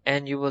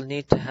 and you will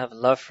need to have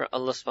love for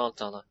Allah subhanahu wa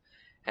ta'ala.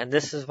 And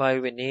this is why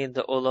we need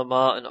the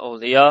ulama and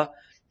awliya,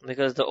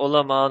 because the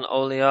ulama and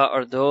awliya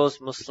are those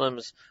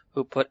Muslims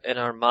who put in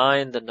our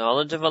mind the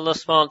knowledge of Allah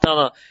subhanahu wa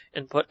ta'ala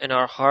and put in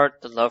our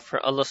heart the love for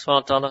Allah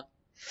subhanahu wa ta'ala.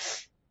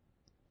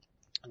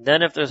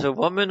 Then if there's a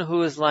woman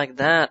who is like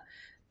that,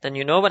 then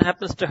you know what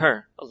happens to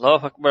her.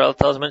 Allahu Akbar, Allah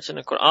Ta'ala mentioned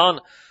in the Quran,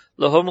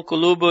 لَهُمْ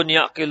قُلُوبٌ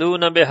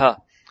يَعْقِلُونَ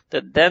بِهَا,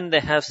 that then they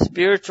have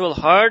spiritual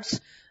hearts,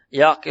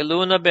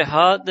 يَعْقِلُونَ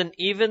بِهَا, then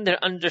even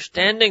their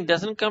understanding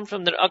doesn't come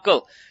from their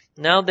aql.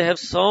 Now they have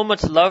so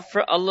much love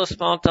for Allah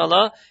subhanahu wa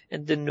ta'ala,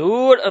 and the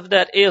nur of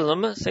that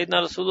ilm,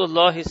 Sayyidina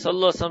Rasulullah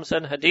sallallahu alaihi wasallam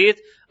said in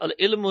hadith,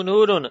 al-ilmu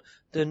nurun,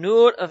 the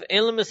nur of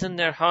ilm is in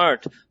their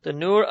heart, the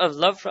nur of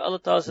love for Allah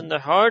ta'ala is in their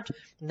heart.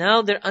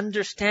 Now their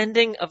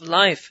understanding of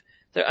life,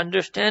 their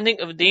understanding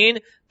of deen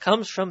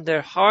comes from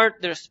their heart,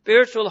 their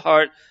spiritual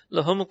heart.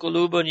 Lahum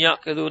qulubun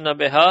yaqiluna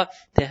biha.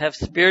 They have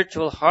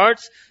spiritual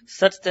hearts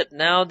such that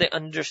now they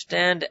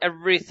understand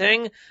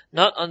everything,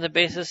 not on the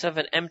basis of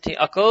an empty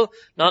aql,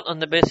 not on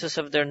the basis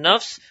of their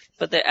nafs,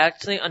 but they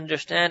actually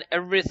understand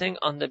everything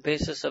on the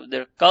basis of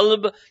their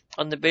qalb,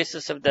 on the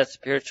basis of that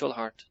spiritual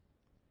heart.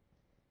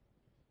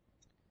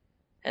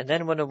 And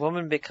then when a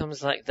woman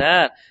becomes like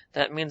that,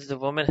 that means the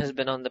woman has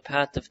been on the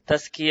path of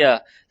tazkiyah.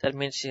 That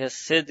means she has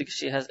sidq,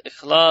 she has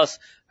ikhlas.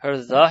 Her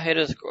zahir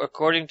is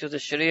according to the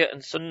sharia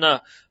and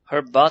sunnah.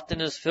 Her batin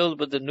is filled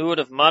with the nur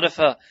of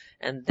marifah.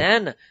 And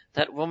then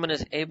that woman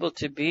is able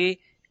to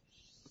be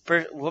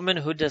a woman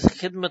who does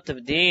khidmat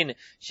of deen.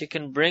 She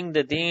can bring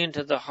the deen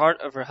to the heart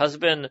of her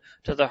husband,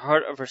 to the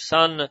heart of her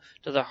son,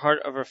 to the heart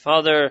of her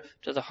father,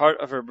 to the heart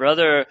of her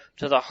brother,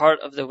 to the heart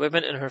of the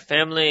women in her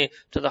family,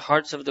 to the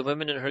hearts of the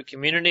women in her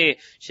community.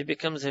 She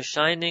becomes a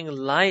shining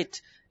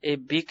light, a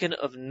beacon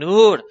of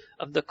nur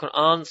of the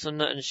Quran,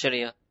 Sunnah and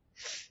Sharia.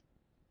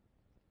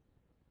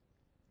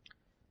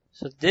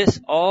 So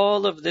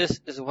all of this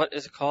is what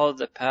is called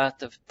the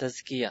path of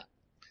tazkiyah.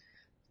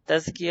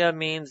 Tazkiyah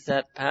means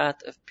that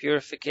path of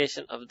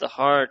purification of the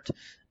heart,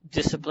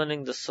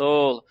 disciplining the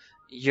soul,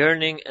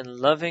 yearning and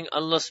loving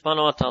Allah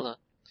subhanahu wa ta'ala.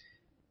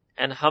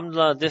 And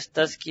alhamdulillah, this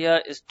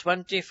tazkiyah is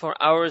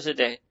 24 hours a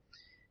day.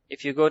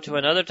 If you go to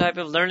another type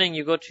of learning,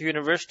 you go to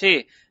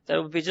university, that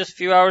will be just a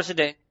few hours a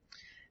day.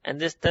 And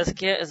this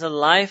tazkiyah is a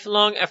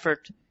lifelong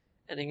effort,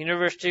 and the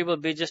university will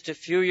be just a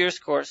few years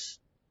course.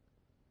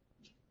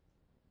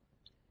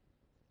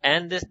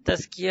 And this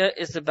tazkiyah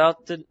is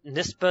about the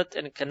nisbat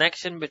and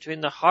connection between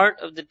the heart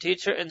of the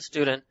teacher and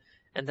student.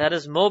 And that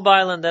is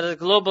mobile and that is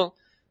global.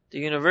 The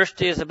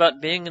university is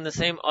about being in the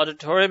same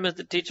auditorium as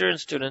the teacher and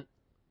student.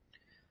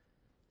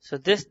 So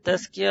this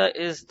tazkiyah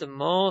is the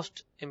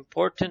most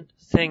important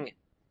thing.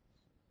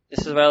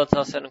 This is why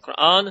Allah said in the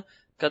Quran,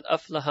 قَدْ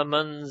أَفْلَهَ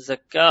مَنْ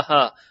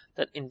زَكَّاهَا,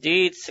 that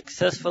indeed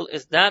successful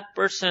is that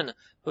person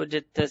who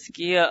did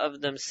tazkiyah of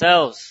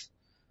themselves.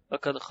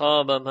 وَقَدْ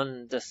خَابَ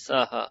مَنْ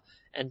دَسَّاهَا,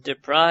 and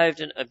deprived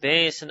and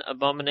abased in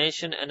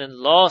abomination and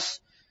in loss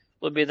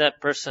will be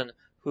that person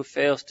who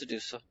fails to do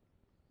so.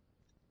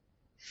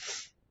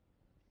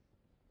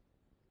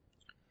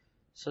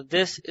 So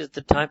this is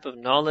the type of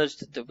knowledge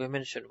that the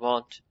women should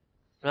want,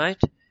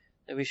 right?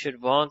 That we should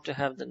want to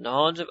have the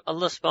knowledge of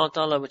Allah subhanahu wa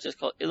ta'ala, which is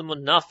called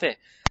ilmun nafi,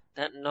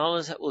 that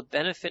knowledge that will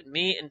benefit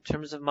me in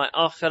terms of my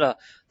akhirah,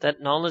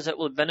 that knowledge that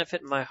will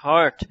benefit my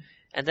heart.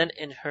 And then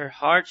in her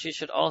heart, she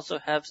should also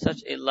have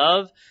such a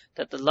love,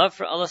 that the love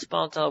for Allah subhanahu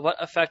wa ta'ala,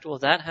 what effect will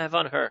that have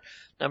on her?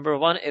 Number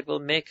one, it will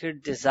make her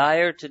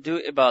desire to do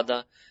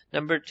ibadah.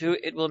 Number two,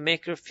 it will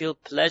make her feel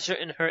pleasure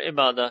in her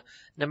ibadah.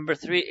 Number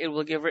three, it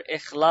will give her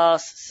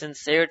ikhlas,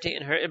 sincerity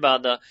in her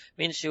ibadah.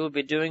 Means she will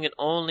be doing it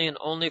only and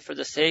only for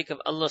the sake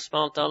of Allah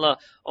subhanahu wa ta'ala,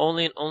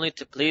 only and only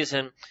to please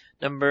Him.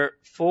 Number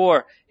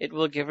four, it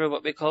will give her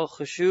what we call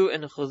khushu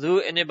and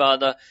khudu in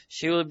ibadah.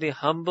 She will be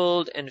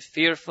humbled and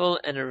fearful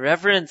and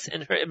reverence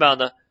in her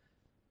ibadah.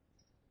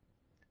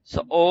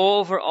 So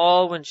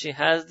overall, when she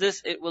has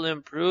this, it will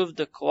improve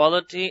the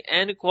quality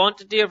and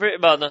quantity of her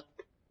ibadah.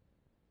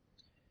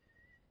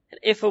 And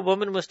if a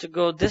woman was to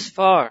go this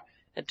far,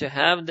 and to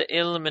have the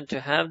ilm, and to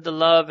have the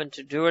love, and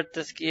to do her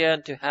tazkiyah,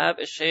 and to have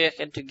a shaykh,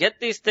 and to get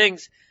these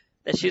things,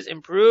 that she's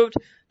improved,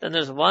 then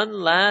there's one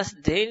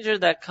last danger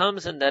that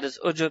comes, and that is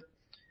ujub.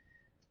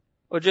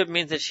 Ujub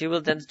means that she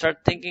will then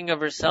start thinking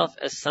of herself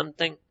as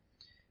something.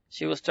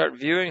 She will start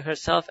viewing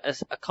herself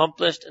as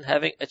accomplished and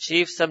having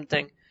achieved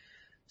something.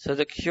 So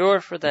the cure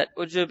for that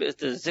ujub is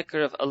the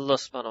zikr of Allah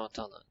subhanahu wa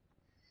ta'ala.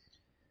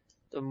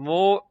 The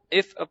more,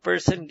 if a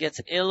person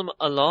gets ilm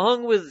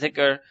along with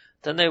zikr,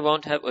 then they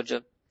won't have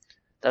ujub.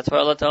 That's why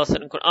Allah ta'ala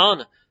said in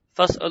Quran,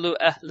 فَاسْأَلُوا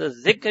أَهْلَ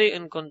الذِّكْرِ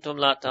إِن كُنْتُمْ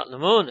لَا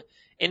تَعْلَمُونَ.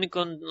 إِن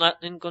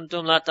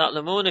كُنْتُمْ لَا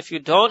تَعْلَمُونَ. If you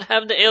don't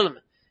have the ilm,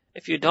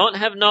 if you don't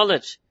have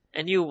knowledge,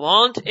 and you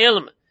want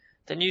ilm,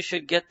 then you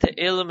should get the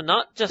ilm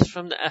not just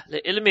from the Ahl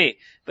ilmi,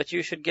 but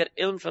you should get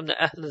ilm from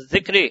the Ahl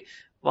zikri.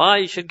 Why?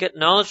 You should get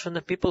knowledge from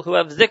the people who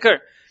have zikr,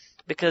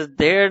 because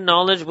their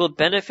knowledge will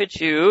benefit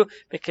you,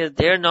 because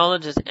their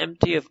knowledge is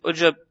empty of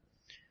ujub.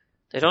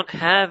 They don't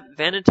have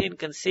vanity and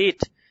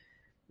conceit.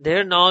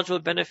 Their knowledge will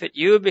benefit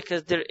you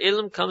because their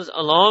ilm comes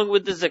along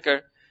with the zikr.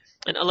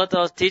 And Allah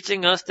Ta'ala is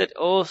teaching us that,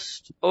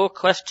 O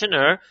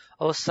questioner,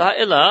 O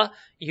sa'ila,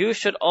 you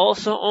should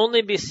also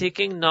only be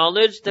seeking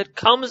knowledge that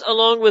comes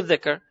along with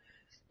dhikr.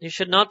 You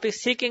should not be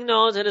seeking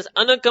knowledge that is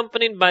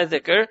unaccompanied by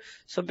dhikr.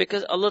 So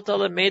because Allah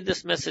Ta'ala made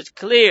this message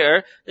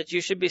clear, that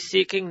you should be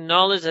seeking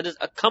knowledge that is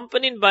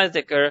accompanied by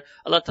dhikr,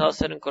 Allah Ta'ala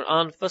said in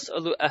Quran,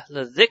 فَاسْأَلُوا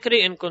أَهْلَ الذِّكْرِ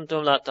إِن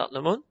كُنْتُمْ لَا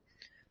تَعْلَمُونَ.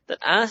 That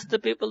ask the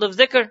people of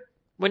dhikr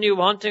when you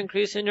want to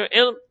increase in your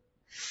ilm.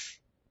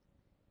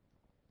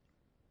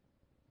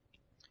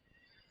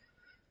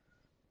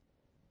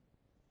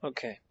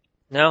 Okay.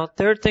 Now,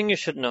 third thing you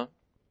should know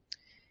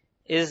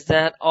is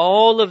that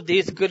all of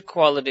these good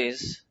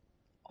qualities,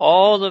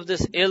 all of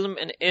this ilm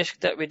and ishq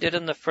that we did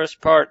in the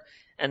first part,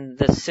 and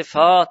the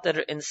sifat that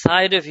are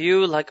inside of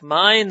you, like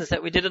minds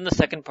that we did in the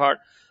second part,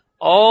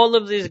 all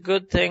of these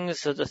good things,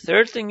 so the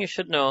third thing you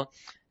should know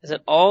is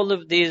that all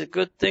of these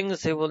good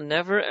things, they will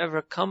never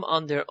ever come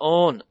on their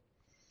own.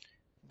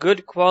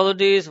 Good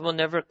qualities will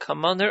never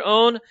come on their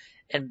own,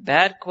 and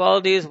bad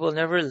qualities will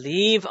never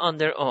leave on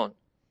their own.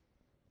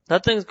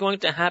 Nothing's going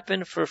to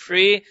happen for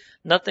free.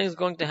 Nothing's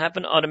going to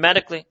happen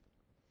automatically.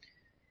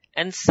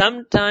 And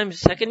sometimes,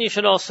 second you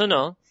should also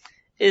know,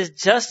 is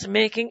just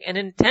making an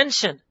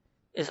intention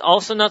is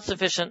also not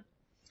sufficient.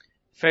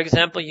 For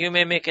example, you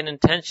may make an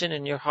intention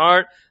in your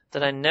heart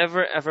that I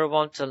never ever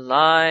want to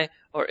lie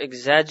or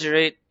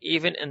exaggerate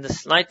even in the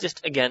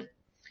slightest again.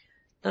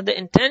 Now the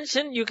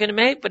intention you can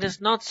make, but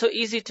it's not so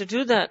easy to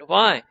do that.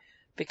 Why?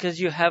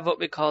 Because you have what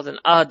we call an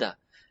ada.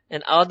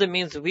 An ada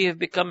means we have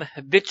become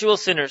habitual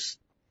sinners.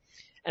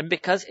 And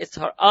because it's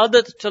our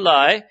adat to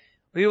lie,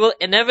 we will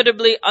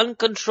inevitably,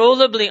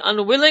 uncontrollably,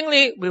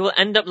 unwillingly, we will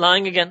end up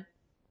lying again.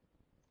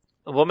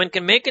 A woman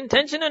can make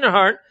intention in her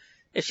heart.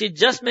 If she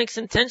just makes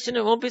intention,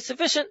 it won't be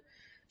sufficient.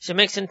 She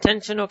makes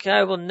intention, okay,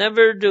 I will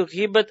never do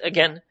ghibat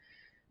again.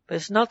 But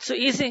it's not so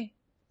easy,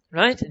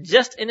 right?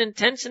 Just an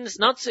intention, it's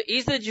not so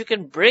easy that you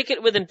can break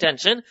it with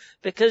intention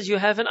because you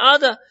have an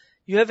ada.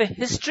 You have a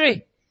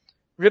history.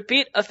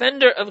 Repeat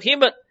offender of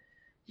ghibat.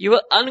 You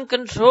will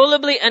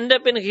uncontrollably end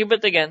up in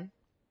ghibat again.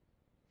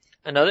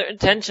 Another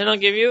intention I'll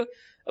give you.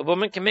 A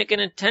woman can make an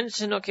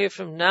intention, okay,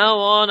 from now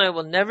on I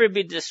will never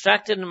be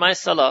distracted in my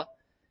salah.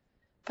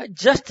 But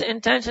just the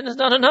intention is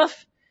not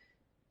enough.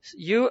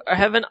 You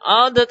have an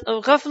adat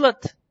of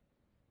ghaflat.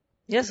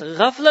 Yes,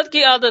 ghaflat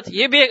ki adat.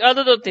 Ye bhi ek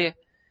adat hoti hai.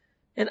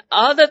 An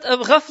adat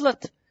of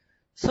ghaflat.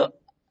 So,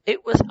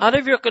 it was out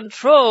of your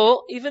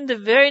control. Even the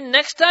very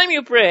next time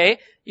you pray,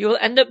 you will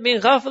end up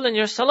being ghafil in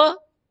your salah.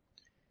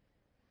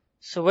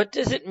 So what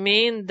does it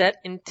mean that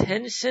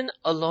intention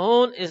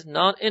alone is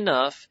not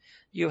enough?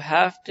 You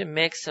have to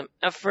make some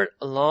effort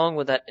along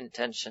with that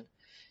intention.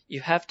 You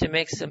have to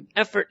make some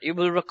effort. You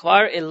will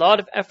require a lot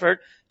of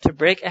effort to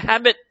break a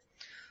habit.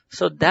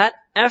 So that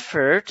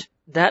effort,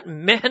 that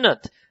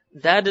mehnat,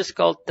 that is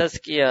called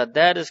tazkiyah,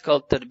 that is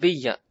called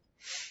tarbiyah.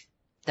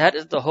 That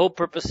is the whole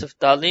purpose of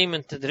ta'lim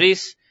and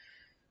tadris.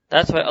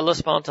 That's why Allah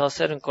subhanahu wa ta'ala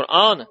said in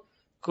Quran,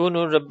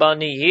 كُونُوا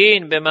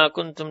رَبَّانِيِّينَ بِمَا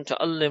كُنْتُمْ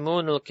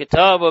تَعَلِّمُونَ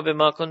الْكِتَابَ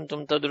وَبِمَا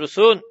كُنْتُمْ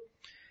تَدْرُسُونَ.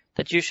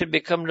 That you should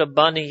become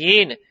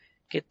Rabbaniyin,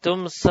 कि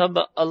तुम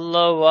सब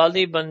Allah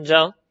wali ban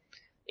jao.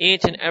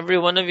 Each and every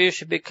one of you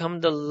should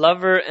become the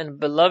lover and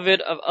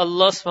beloved of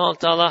Allah subhanahu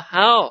wa ta'ala.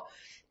 How?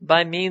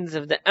 By means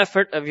of the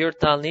effort of your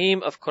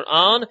ta'lim of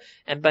Quran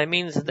and by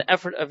means of the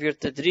effort of your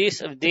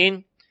tadris of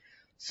deen.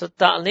 So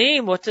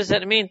ta'lim, what does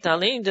that mean?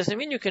 Ta'lim doesn't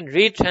mean you can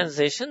read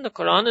translation. The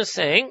Quran is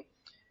saying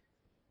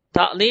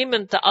ta'lim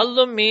and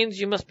ta'allum means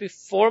you must be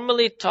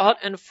formally taught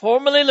and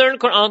formally learn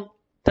Quran.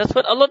 That's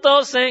what Allah Ta'ala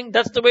is saying.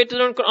 That's the way to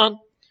learn Quran.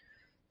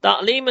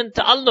 Ta'lim and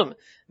ta'allum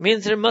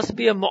means there must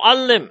be a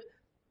mu'allim.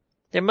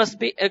 There must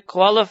be a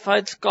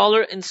qualified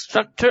scholar,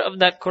 instructor of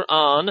that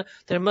Quran.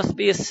 There must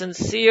be a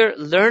sincere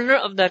learner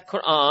of that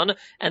Quran.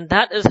 And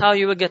that is how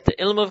you will get the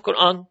ilm of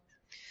Quran.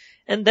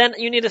 And then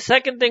you need a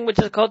second thing which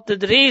is called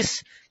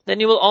tadris. Then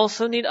you will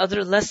also need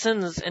other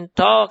lessons and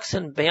talks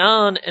and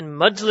bayan and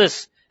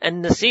majlis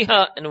and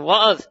nasiha and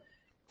wa'az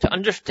to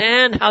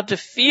understand how to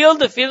feel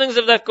the feelings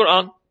of that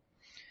Quran.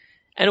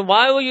 And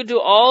why will you do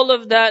all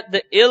of that?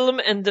 The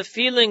ilm and the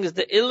feelings,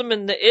 the ilm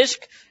and the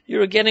ishq,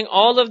 you're getting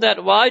all of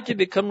that. Why? To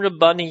become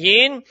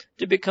Rabbaniyin,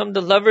 to become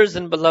the lovers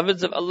and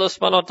beloveds of Allah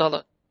subhanahu wa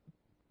ta'ala.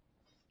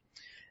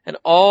 And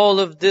all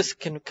of this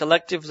can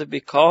collectively be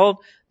called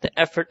the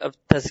effort of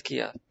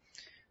tazkiyah.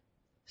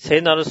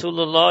 Sayyidina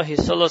Rasulullah sallallahu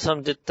alaihi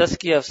wasallam did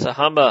tazkiyah of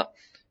Sahaba.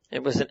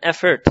 It was an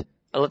effort.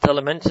 Allah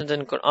Ta'ala mentioned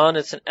in Quran,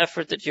 it's an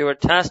effort that you are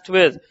tasked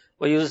with.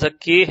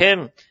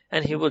 وَيُزَكِّيهِمْ,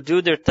 and He will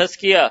do their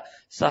tazkiyah.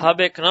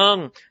 Sahaba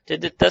Ikram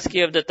did the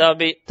tazkiyah of the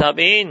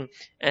tabi'in,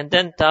 and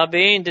then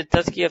tabi'in did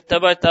tazkiyah of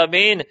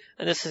tabi'in,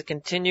 and this has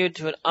continued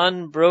to an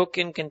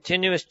unbroken,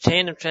 continuous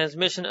chain of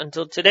transmission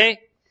until today.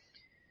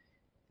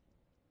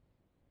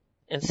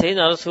 And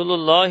Sayyidina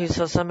Rasulullah, he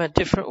saw some had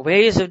different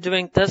ways of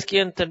doing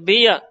tazkiyah and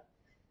tarbiyah.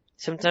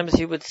 Sometimes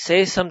he would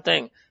say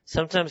something,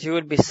 sometimes he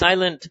would be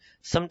silent,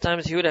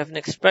 sometimes he would have an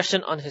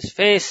expression on his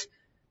face.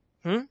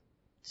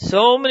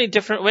 So many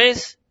different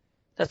ways.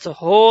 That's a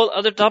whole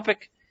other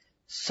topic.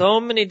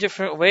 So many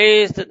different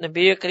ways that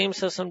Nabi Kareem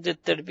Sallallahu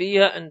did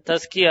tarbiyah and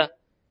tazkiyah.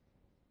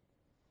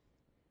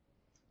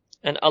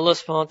 And Allah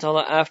subhanahu wa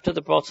ta'ala, after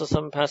the Prophet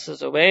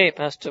Sallallahu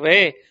passed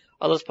away,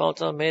 Allah subhanahu wa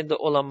ta'ala made the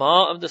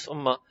ulama of this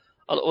ummah.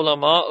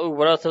 Al-ulama'u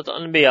warathat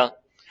anbiya.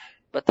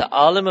 But the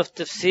alim of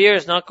tafsir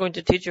is not going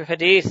to teach you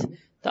hadith.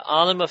 The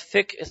alim of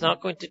fiqh is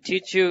not going to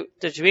teach you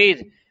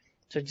tajweed.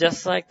 So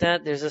just like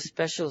that, there's a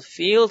special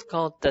field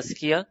called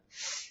tazkiyah.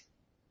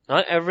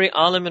 Not every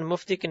alim and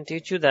mufti can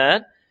teach you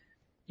that.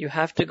 You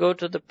have to go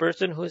to the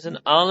person who is an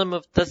alim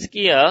of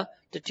tazkiyah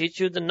to teach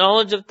you the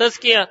knowledge of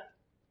tazkiyah.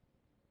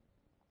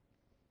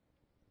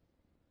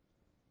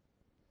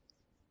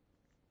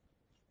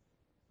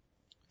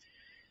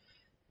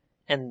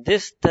 And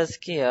this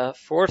tazkiyah,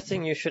 fourth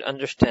thing you should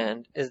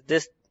understand, is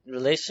this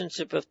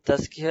relationship of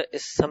tazkiyah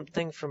is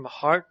something from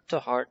heart to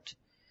heart.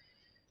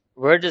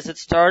 Where does it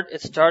start?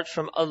 It starts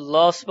from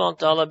Allah subhanahu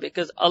wa ta'ala,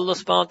 because Allah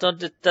subhanahu wa ta'ala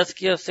did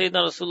tazkiyah of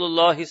Sayyidina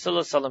Rasulullah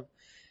sallallahu alaihi wasallam.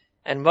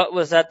 And what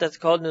was that? That's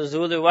called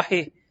nuzul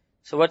wahi.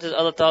 So what does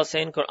Allah ta'ala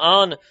say in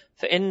Quran?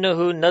 فَإِنَّهُ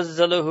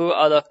نَزَّلَهُ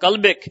عَلَى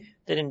قَلْبِكَ.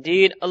 That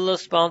indeed Allah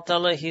subhanahu wa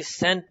ta'ala, He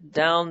sent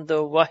down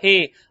the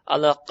wahi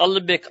ala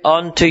qalbik,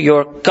 onto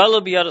your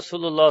qalb, ya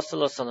Rasulullah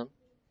sallallahu alaihi wasallam.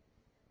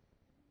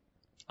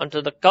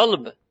 Onto the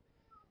qalb.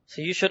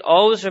 So you should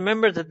always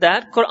remember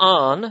that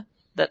Quran,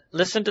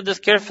 listen to this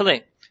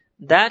carefully,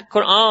 that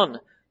Quran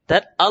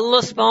that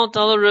Allah subhanahu wa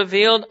ta'ala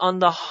revealed on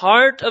the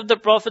heart of the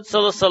Prophet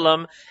sallallahu alaihi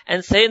wasallam,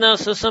 and Sayyidina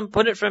Rasulullah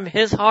put it from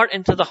his heart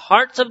into the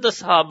hearts of the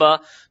Sahaba.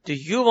 Do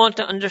you want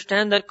to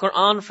understand that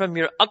Quran from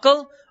your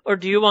aql, or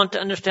do you want to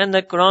understand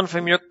that Quran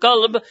from your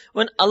qalb,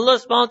 when Allah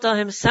subhanahu wa ta'ala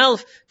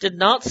Himself did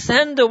not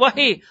send the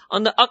wahi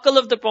on the aql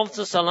of the Prophet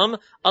sallallahu alaihi wasallam?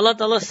 Allah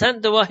ta'ala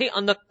sent the wahi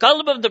on the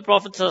qalb of the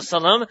Prophet sallallahu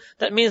alaihi wasallam.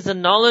 That means the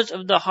knowledge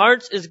of the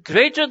hearts is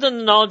greater than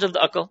the knowledge of the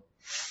aql.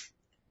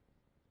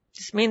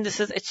 This means this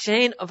is a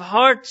chain of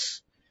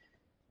hearts.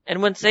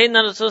 And when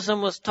Sayyidina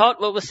Rasulullah was taught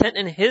what was sent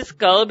in his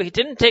qalb, he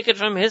didn't take it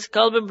from his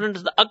qalb and put it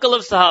into the aql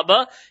of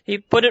Sahaba. He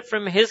put it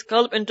from his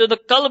qalb into the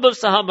qalb of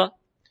Sahaba.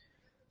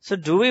 So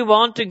do we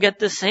want to get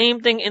the same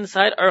thing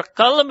inside our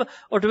qalb,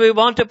 or do we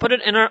want to put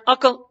it in our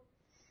aql?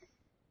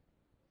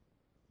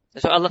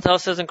 That's what Allah Ta'ala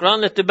says in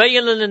Quran,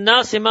 لِتُبَيِّنَ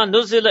لِلنَّاسِ مَا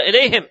نُزِّلَ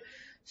إِلَيْهِمْ.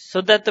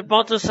 So that the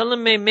Prophet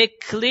ﷺ may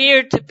make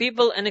clear to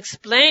people and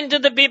explain to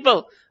the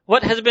people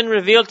what has been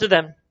revealed to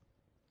them.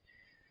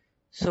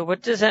 So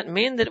what does that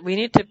mean? That we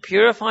need to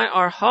purify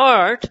our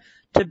heart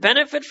to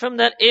benefit from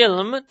that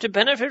ilm, to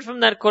benefit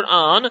from that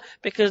Quran,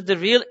 because the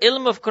real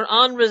ilm of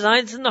Quran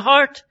resides in the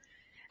heart.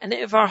 And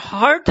if our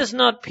heart is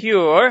not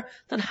pure,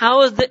 then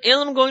how is the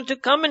ilm going to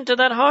come into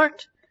that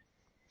heart?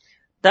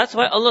 That's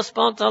why Allah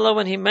subhanahu wa ta'ala,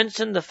 when He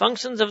mentioned the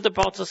functions of the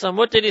Prophet ﷺ,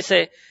 what did He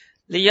say?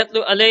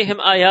 لِيَتْلُ عَلَيْهِمْ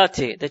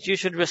آيَاتِ. That you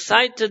should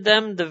recite to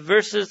them the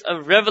verses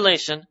of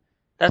revelation.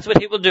 That's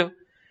what He will do.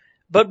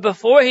 But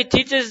before He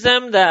teaches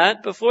them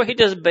that, before He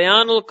does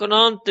Bayanul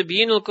Quran,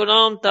 Tabyinul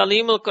Quran,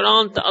 Talimul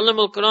Quran,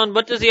 Ta'allamul Quran,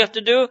 what does He have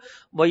to do?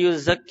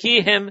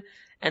 وَيُزَكِّيهِمْ.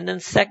 And then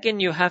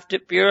second, you have to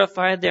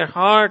purify their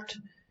heart.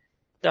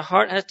 The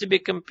heart has to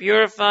become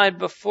purified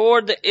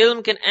before the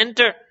ilm can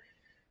enter.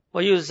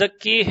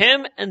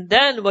 وَيُزَكِّيهِمْ. And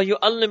then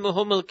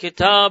وَيُعَلِّمُهُمُ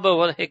الْكِتَابَ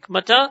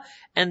وَالْحِكْمَةَ.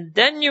 And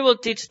then you will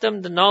teach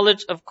them the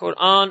knowledge of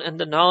Quran and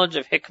the knowledge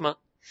of hikmah,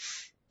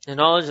 the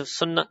knowledge of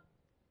sunnah.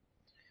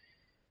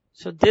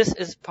 So this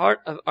is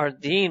part of our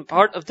deen,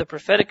 part of the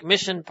prophetic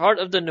mission, part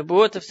of the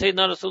nubuwwat of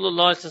Sayyidina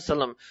Rasulullah sallallahu alaihi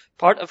wasallam,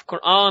 part of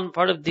Quran,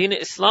 part of Deen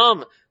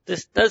Islam,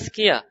 this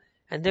tazkiyah.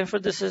 And therefore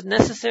this is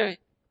necessary.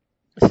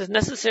 This is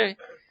necessary.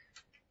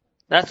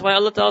 That's why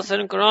Allah Ta'ala said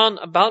in Quran,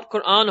 about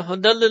Quran,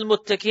 هُدًى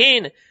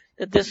لِلْمُتَّقِينَ,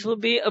 that this will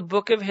be a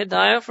book of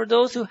hidayah for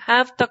those who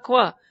have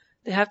taqwa.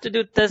 They have to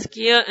do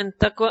tazkiyah and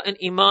taqwa and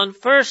iman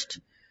first.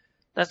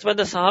 That's why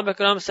the Sahaba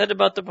Kiram said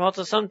about the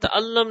Prophet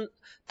ﷺ,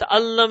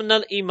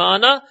 تَعَلَّمْنَا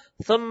الْإِيمَانَ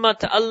ثُمَّ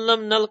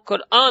تَعَلَّمْنَا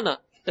الْقُرْآنَ.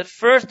 That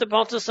first the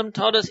Prophet ﷺ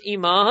taught us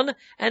iman,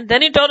 and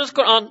then he taught us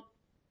Quran.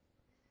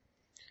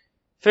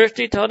 First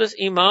he taught us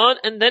iman,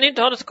 and then he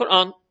taught us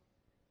Quran.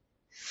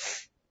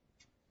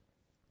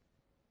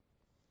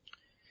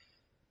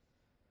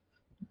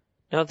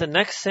 Now the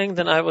next thing,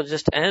 then I will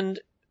just end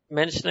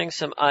mentioning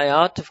some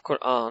ayat of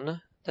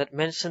Quran that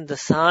mention the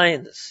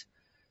signs.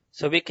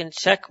 So we can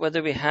check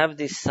whether we have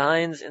these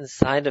signs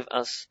inside of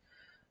us.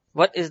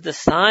 What is the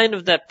sign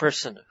of that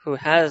person who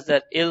has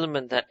that ilm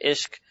and that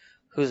ishq,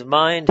 whose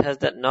mind has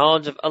that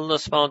knowledge of Allah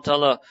subhanahu wa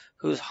ta'ala,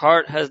 whose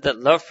heart has that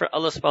love for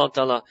Allah subhanahu wa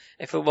ta'ala?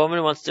 If a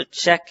woman wants to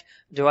check,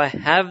 do I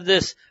have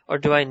this or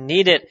do I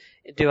need it?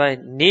 Do I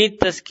need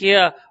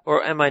tazkiyah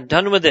or am I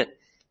done with it?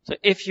 So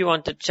if you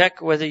want to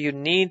check whether you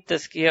need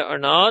tazkiyah or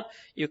not,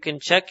 you can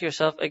check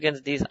yourself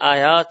against these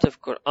ayat of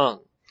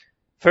Quran.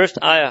 First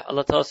ayah,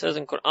 Allah Ta'ala says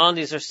in Quran,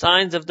 these are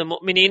signs of the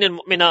mu'mineen and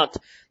mu'minat,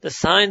 the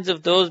signs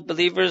of those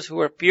believers who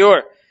are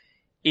pure.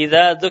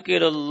 إِذَا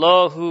ذُكِرَ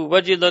اللَّهُ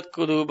وَجِلَتْ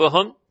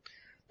قُلُوبُهُمْ.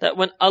 That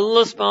when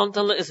Allah subhanahu wa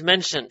ta'ala is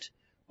mentioned,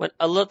 when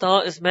Allah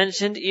Ta'ala is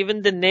mentioned,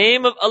 even the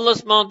name of Allah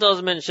subhanahu wa ta'ala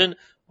is mentioned,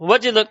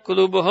 وَجِلَتْ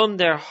قُلُوبُهُمْ,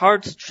 their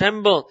hearts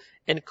tremble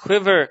and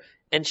quiver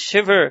and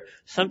shiver.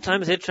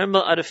 Sometimes they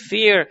tremble out of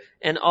fear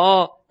and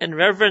awe and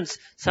reverence.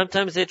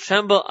 Sometimes they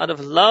tremble out of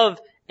love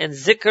and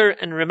zikr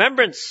and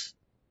remembrance.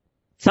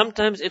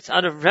 Sometimes it's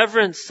out of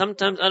reverence,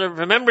 sometimes out of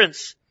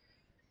remembrance.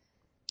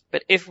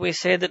 But if we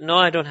say that, no,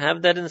 I don't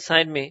have that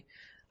inside me,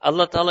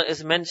 Allah Ta'ala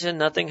is mentioned,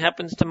 nothing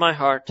happens to my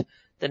heart.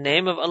 The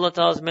name of Allah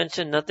Ta'ala is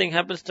mentioned, nothing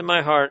happens to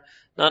my heart.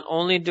 Not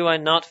only do I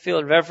not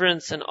feel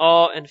reverence and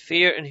awe and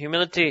fear and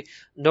humility,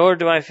 nor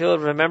do I feel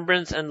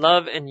remembrance and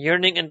love and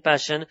yearning and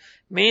passion,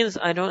 means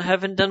I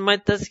haven't done my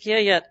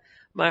tazkiyah yet.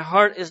 My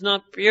heart is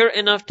not pure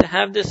enough to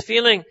have this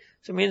feeling.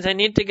 So it means I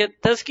need to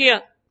get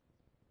tazkiyah.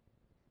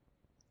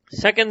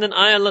 Second in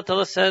ayah, Allah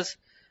Ta'ala says,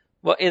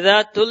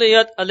 وَإِذَا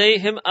تُلِيَتْ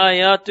عَلَيْهِمْ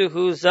آيَاتُهُ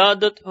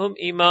زَادَتْهُمْ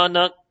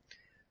إِيمَانًا.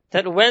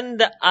 that when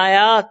the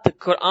ayat, the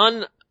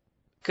Quran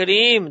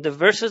Kareem, the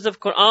verses of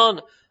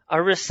Quran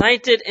are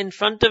recited in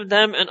front of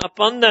them and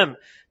upon them,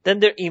 then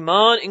their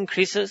iman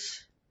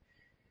increases.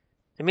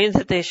 It means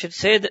that they should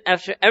say that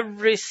after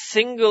every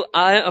single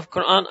ayah of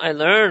Quran I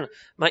learn,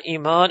 my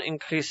iman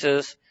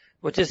increases.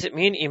 What does it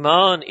mean,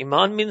 iman?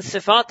 Iman means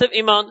sifat of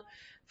iman.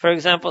 For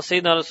example,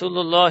 Sayyidina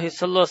Rasulullah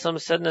sallallahu alaihi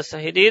wasallam said in the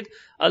Sahih,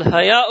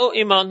 al-haya'u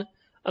iman,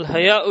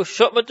 al-haya'u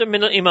shu'batun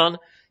min al-iman.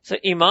 So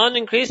iman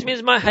increase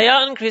means my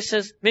haya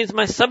increases, means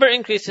my sabr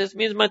increases,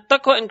 means my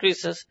taqwa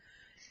increases.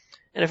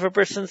 And if a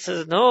person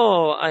says,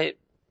 no, I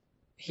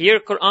hear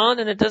Quran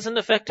and it doesn't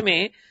affect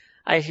me,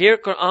 I hear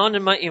Quran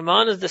and my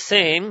iman is the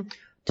same.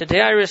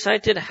 Today I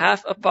recited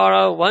half a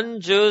para,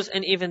 one juz,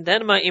 and even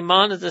then my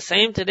iman is the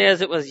same today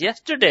as it was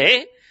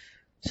yesterday.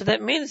 So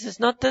that means it's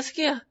not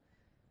tazkiyah.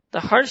 The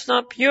heart's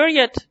not pure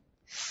yet.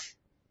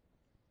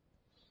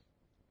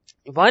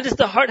 Why does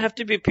the heart have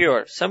to be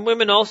pure? Some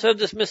women also have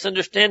this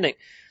misunderstanding.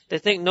 They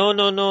think, no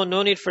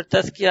need for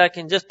tazkiyah. I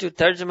can just do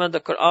tarjumah.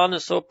 The Quran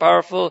is so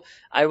powerful.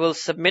 I will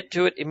submit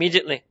to it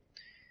immediately.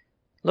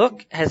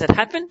 Look, has it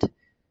happened?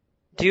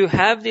 Do you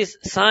have these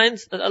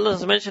signs that Allah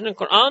has mentioned in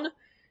Quran?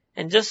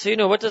 And just so you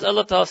know, what does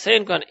Allah Ta'ala say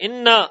in Quran?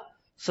 Inna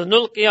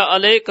sunulqiya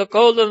alayka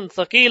qawlan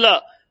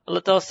thaqila.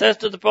 Allah Ta'ala says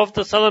to the Prophet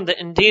ﷺ that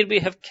indeed we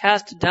have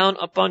cast down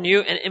upon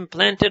you and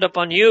implanted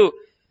upon you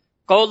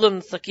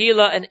qawlan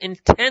thaqila, an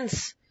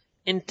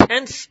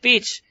intense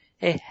speech,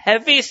 a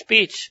heavy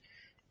speech.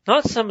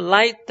 Not some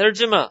light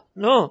tarjumah.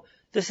 No,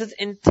 this is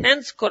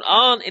intense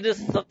Quran. It is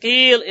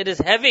thaqil, it is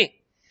heavy.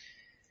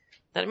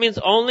 That means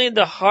only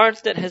the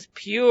heart that has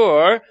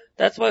pure,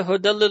 that's why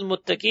hudal lil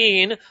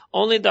muttaqeen,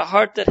 only the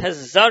heart that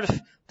has zarf,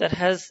 that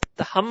has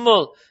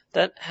tahammul,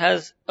 that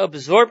has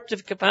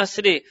absorptive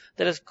capacity,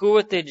 that has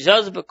quwwat-e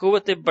jazb,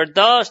 quwwat-e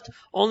bardasht,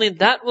 only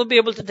that will be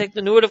able to take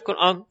the nur of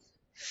Quran.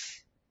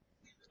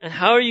 And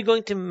how are you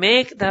going to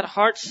make that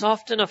heart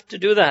soft enough to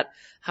do that?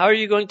 How are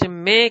you going to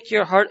make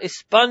your heart a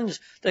sponge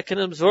that can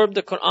absorb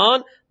the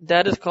Quran?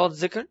 That is called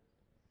zikr.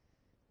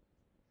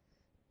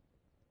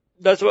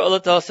 That's what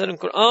Allah Ta'ala said in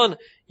Quran.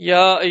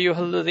 Ya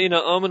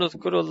ayyuhalladhina amanu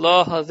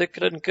dhkurullaha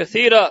dhikran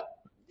kathira.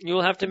 You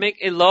will have to make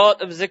a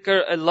lot of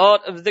zikr, a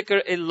lot of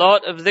zikr, a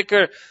lot of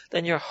zikr.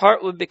 Then your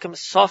heart will become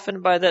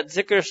softened by that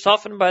zikr,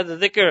 softened by the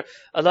zikr.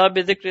 Allah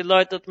bi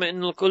dhikrillahi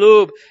tatma'innul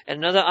qulub.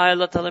 And another ayah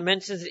Allah Ta'ala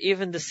mentions that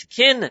even the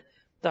skin,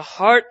 the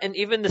heart and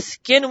even the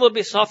skin will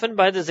be softened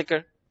by the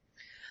zikr.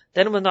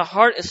 Then when the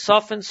heart is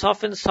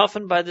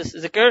softened by this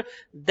zikr,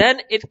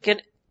 then it can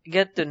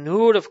get the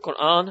nur of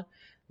Quran.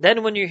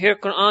 Then when you hear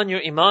Quran,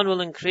 your iman will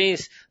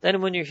increase.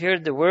 Then when you hear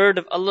the word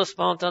of Allah subhanahu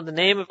wa ta'ala, the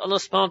name of Allah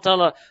subhanahu wa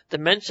ta'ala, the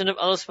mention of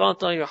Allah subhanahu wa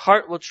ta'ala, your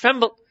heart will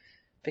tremble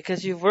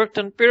because you've worked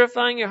on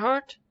purifying your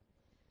heart.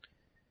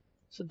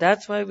 So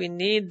that's why we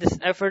need this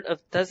effort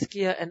of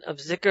tazkiyah and of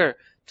zikr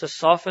to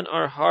soften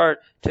our heart,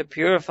 to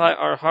purify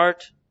our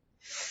heart.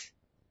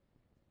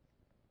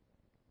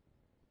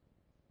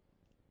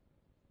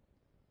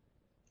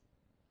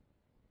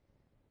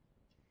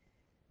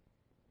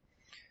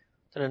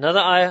 Then another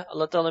ayah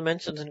Allah Ta'ala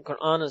mentions in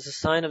Quran as a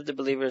sign of the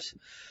believers.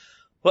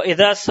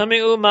 وَإِذَا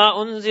سَمِعُوا مَا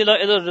أُنزِلَ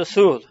إِلَى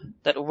الرَّسُولِ,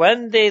 that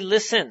when they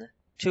listen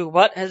to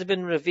what has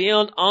been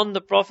revealed on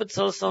the Prophet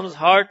ﷺ's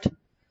heart,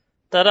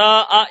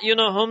 تَرَى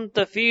أَعْيُنَهُمْ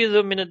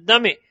تَفِيضُ مِنَ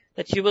الدَّمِ,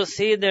 that you will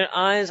see their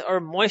eyes are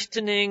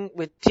moistening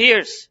with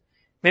tears,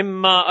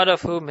 مِمَّا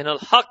عَرَفُوا مِنَ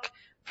الْحَقِّ,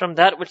 from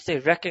that which they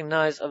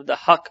recognize of the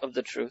haqq, of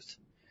the truth.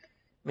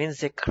 Means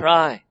they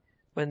cry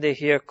when they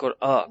hear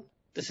Quran.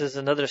 This is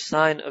another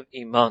sign of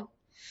iman.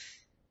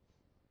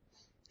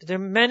 There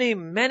are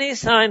many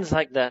signs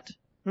like that.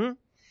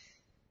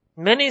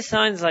 Many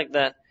signs like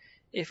that.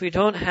 If we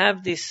don't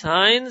have these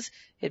signs,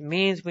 it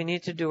means we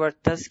need to do our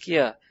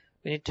tazkiyah.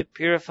 We need to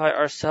purify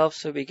ourselves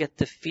so we get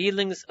the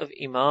feelings of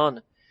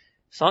iman.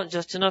 It's not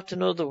just enough to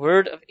know the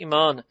word of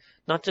iman.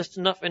 Not just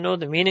enough to know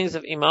the meanings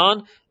of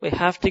iman. We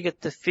have to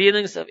get the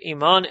feelings of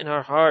iman in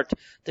our heart.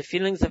 The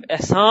feelings of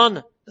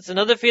ihsan. That's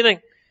another feeling.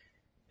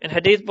 In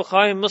Hadith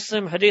Bukhari,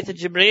 Muslim, Hadith of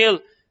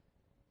Jibreel,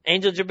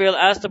 Angel Jibreel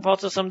asked the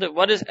Prophet ﷺ,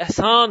 what is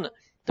ihsan?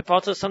 The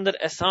Prophet ﷺ that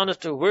ihsan is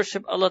to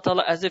worship Allah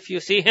Ta'ala as if you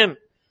see Him.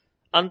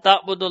 أَن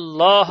تَعْبُدُ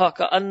اللَّهَ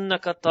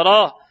كَأَنَّكَ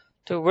تَرَاهُ,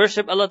 to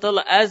worship Allah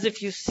Ta'ala as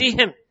if you see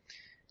Him.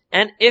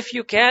 And if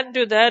you can't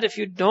do that, if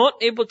you don't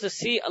able to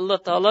see Allah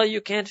Ta'ala, you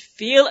can't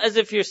feel as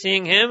if you're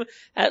seeing Him,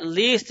 at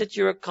least that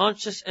you are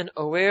conscious and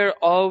aware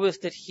always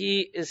that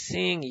He is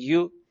seeing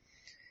you.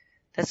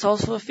 That's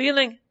also a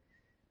feeling.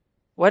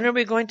 When are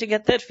we going to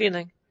get that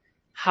feeling?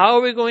 How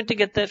are we going to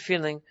get that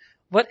feeling?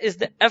 What is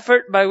the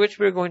effort by which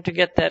we're going to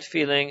get that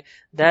feeling?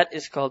 That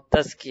is called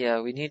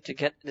tazkiyah. We need to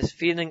get this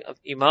feeling of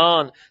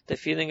iman, the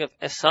feeling of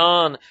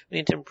ihsan. We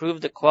need to improve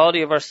the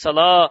quality of our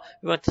salah.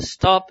 We want to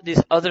stop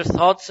these other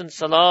thoughts in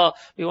salah.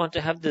 We want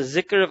to have the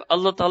zikr of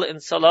Allah Ta'ala in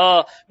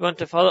salah. We want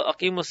to follow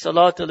aqimus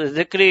salata li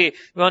dhikri.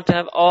 We want to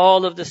have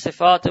all of the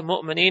sifat of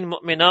mu'mineen,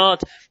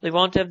 mu'minat. We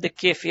want to have the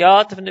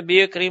kayfiyat of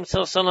Nabi Kareem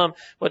Sallallahu Alaihi Wasallam.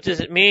 What does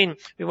it mean?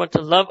 We want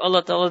to love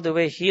Allah Ta'ala the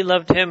way He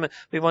loved Him.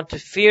 We want to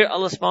fear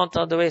Allah Subhanahu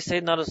wa Ta'ala the way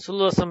Sayyidina Rasulullah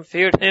Rasulullah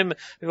feared him.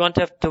 We want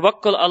to have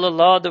tawakkul ala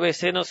Allah the way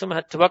Sayyidina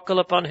had tawakkul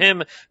upon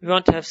him. We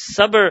want to have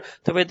sabr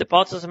the way the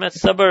Prophet had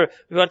sabr.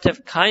 We want to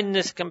have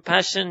kindness,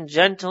 compassion,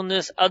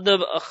 gentleness,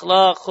 adab,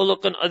 akhlaq,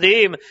 khuluqan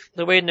adeem,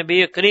 the way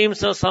Nabi Kareem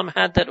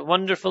had that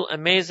wonderful,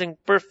 amazing,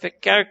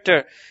 perfect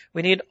character.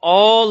 We need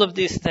all of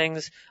these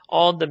things.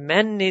 All the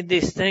men need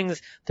these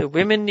things. The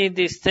women need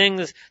these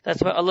things.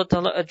 That's why Allah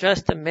Ta'ala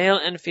addressed the male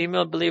and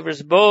female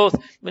believers both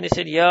when He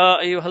said, Ya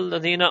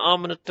ayyuhalladhina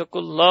amanu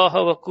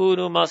taqullaha wa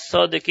kunu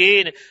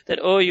mas-sadiqeen. That,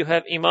 oh, you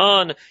have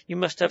iman. You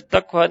must have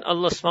taqwa in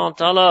Allah subhanahu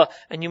wa ta'ala.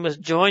 And you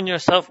must join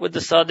yourself with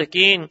the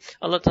sadiqeen.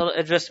 Allah Ta'ala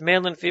addressed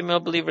male and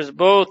female believers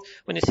both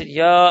when He said,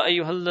 Ya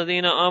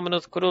ayyuhalladhina amanu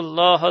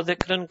dhkurullaha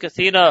dhikran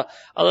kathira.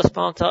 Allah subhanahu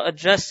wa ta'ala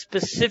addressed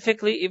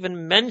specifically,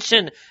 even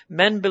mentioned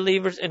men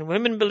believers and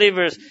women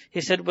believers.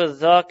 He said,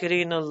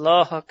 وَالذَّاكِرِينَ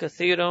اللَّهَ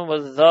كَثِيرًا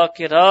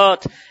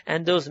وَالذَّاكِرَاتِ.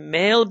 And those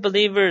male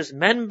believers,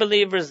 men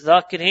believers,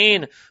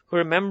 ذاكرين, who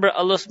remember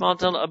Allah subhanahu wa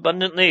ta'ala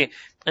abundantly.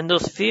 And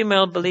those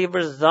female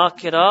believers,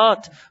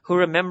 ذاكرات, who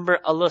remember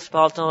Allah subhanahu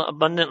wa ta'ala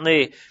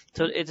abundantly.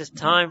 So it is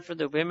time for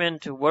the women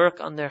to work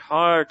on their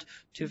heart,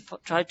 to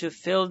try to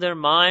fill their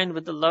mind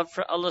with the love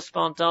for Allah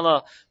subhanahu wa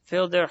ta'ala,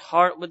 fill their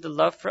heart with the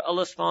love for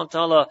Allah subhanahu wa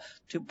ta'ala,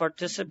 to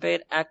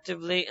participate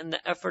actively in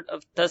the effort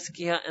of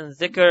tazkiyah and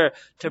dhikr,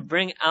 to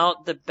bring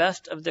out the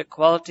best of their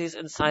qualities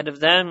inside of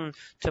them,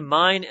 to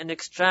mine and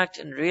extract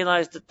and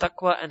realize the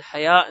taqwa and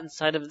haya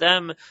inside of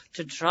them,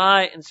 to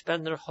try and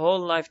spend their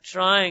whole life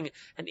trying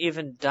and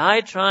even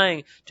die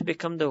trying to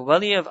become the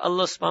wali of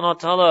Allah subhanahu wa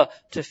ta'ala,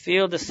 to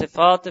feel the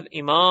sifat of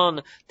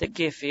iman, the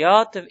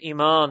kayfiyat of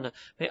iman.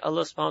 May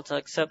Allah subhanahu wa ta'ala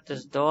accept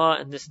this dua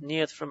and this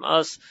niyat from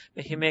us.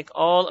 May He make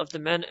all of the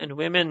men and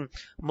women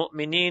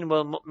mu'mineen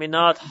wal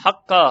mu'minat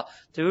haqqa,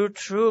 through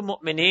true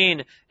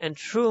mu'mineen and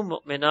true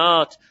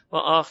mu'minat.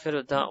 Wa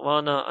akhiru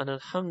da'wana an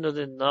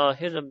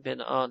alhamdulillahi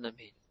rabbil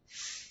alameen.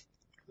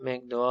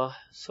 Make dua.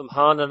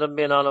 Subhana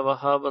rabbil ala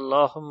wahab.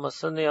 Allahumma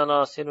salli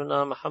ala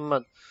sayyidina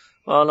Muhammad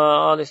wa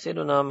ala ali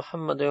sayyidina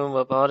Muhammadin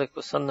wa barik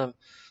wa sallam.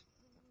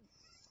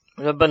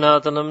 ربنا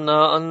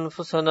ظلمنا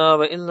أنفسنا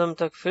وإن لم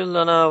تغفر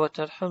لنا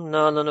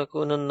وترحمنا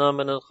لنكونن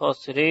من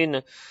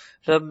الخاسرين.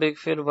 رب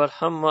اغفر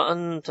وارحم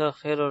وأنت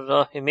خير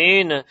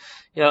الراحمين.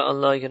 Ya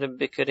Allah, Ya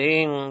Rabbi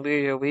Kareem, we are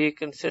your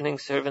weak and sinning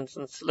servants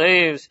and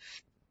slaves.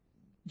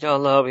 Ya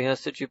Allah, we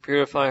ask that you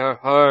purify our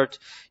heart.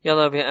 Ya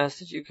Allah, we ask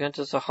that you grant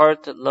us a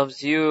heart that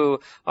loves you,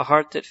 a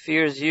heart that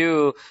fears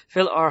you.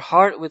 Fill our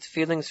heart with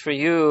feelings for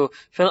you.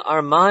 Fill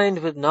our mind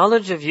with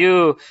knowledge of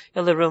you.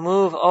 Ya Allah,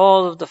 remove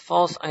all of the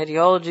false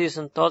ideologies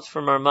and thoughts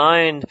from our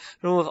mind.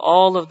 Remove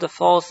all of the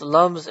false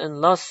loves and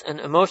lusts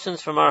and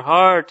emotions from our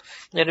heart.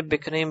 Ya Rabbi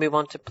Kareem, we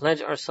want to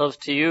pledge ourselves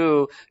to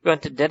you. We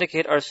want to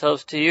dedicate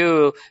ourselves to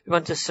you. We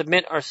want to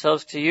submit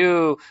ourselves to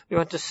you. We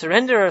want to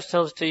surrender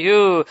ourselves to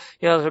you.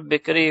 Ya Rabbi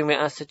Kareem, we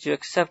ask that you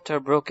accept our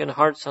broken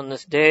hearts on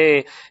this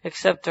day,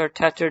 accept our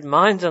tattered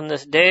minds on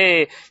this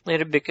day. Ya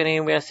Rabbi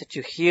Kareem, we ask that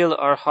you heal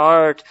our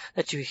heart,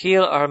 that you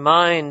heal our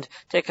mind,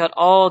 take out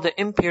all the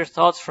impure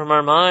thoughts from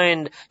our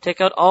mind,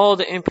 take out all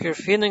the impure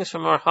feelings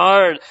from our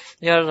heart.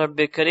 Ya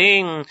Rabbi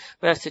Kareem,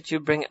 we ask that you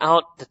bring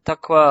out the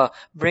taqwa,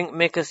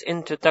 make us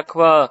into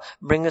taqwa,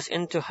 bring us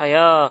into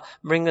haya,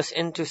 bring us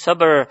into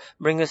sabr,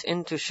 bring us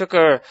into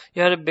shukr.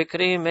 Ya Rabbi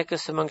Kareem, make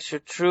us amongst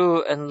your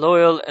true and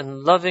loyal and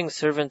loving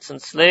servants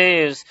and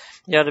slaves.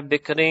 या रब्बे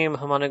करीम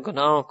हमारे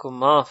गुनाहों को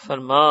माफ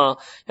फरमा,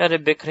 या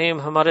रब्बे करीम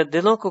हमारे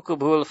दिलों को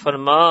कबूल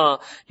फरमा।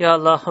 या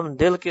अल्लाह, हम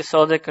दिल के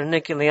सौदे करने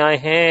के लिए आए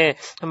हैं,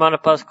 हमारे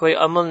पास कोई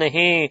अमल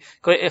नहीं,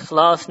 कोई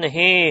इखलास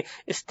नहीं,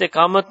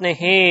 इस्तिकामत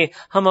नहीं,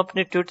 हम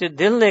अपने टूटे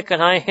दिल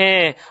लेकर आए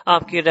हैं,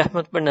 आपकी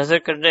रहमत पर नजर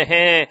कर रहे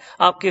हैं,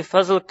 आपके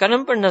फजल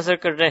करम पर नजर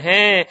कर रहे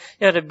हैं।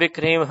 या रब्बे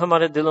करीम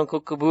हमारे दिलों को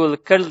कबूल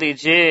कर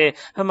लीजिए,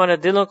 हमारे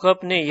दिलों को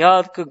अपनी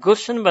याद का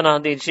गुलशन बना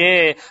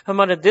दीजिए,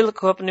 हमारे दिल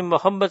को अपनी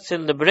मोहब्बत से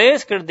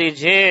लबरेज कर दीजिए।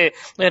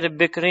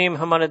 रब्बे करीम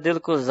हमारे दिल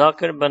को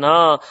जाकिर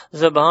बना,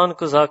 ज़बान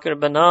को जाकिर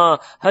बना,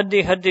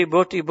 हड्डी हड्डी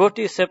बोटी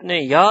बोटी से अपने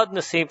याद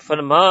नसीब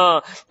फरमा।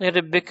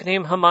 रब्बे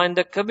करीम हम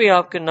आइंदा कभी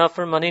आपके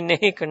नाफरमानी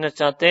नहीं करना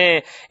चाहते,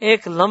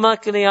 एक लम्हा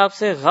के लिए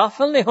आपसे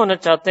गाफिल नहीं होना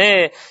चाहते।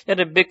 या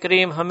रब्बे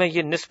करीम हमें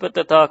ये निस्बत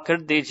अता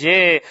कर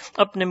दीजिए,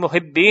 अपने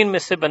मुहिब्बीन में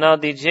से बना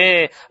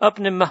दीजिए,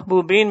 अपने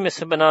महबूबीन में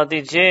से बना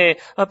दीजिए,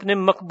 अपने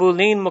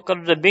मकबूलीन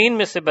मुकर्रबीन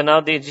में से बना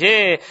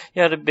दीजिए।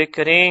 या रब्बे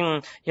करीम,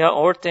 या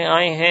औरतें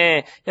आई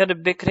हैं, या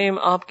रब्बे करीम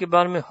आपके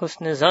बारे में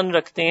हुस्न ज़न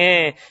रखते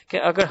हैं कि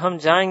अगर हम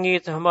जाएंगे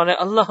तो हमारे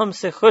अल्लाह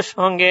हमसे खुश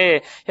होंगे।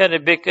 या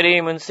रब्बे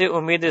करीम उनसे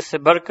उम्मीद से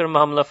बढ़कर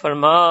मामला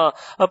फरमा,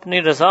 अपनी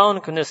रजा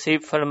उनको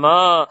नसीब फरमा।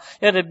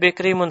 या रब्बे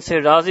करीम उनसे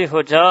राजी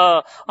हो जा,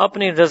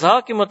 अपनी रजा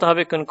के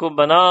मुताबिक उनको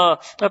बना,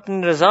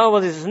 अपनी रजा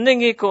वाली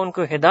जिंदगी को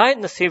उनको हिदायत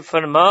नसीब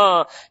फरमा।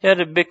 या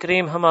रब्बे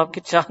करीम हम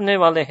आपके चाहने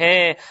वाले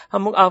हैं,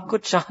 हम आपको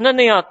चाहना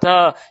नहीं आता।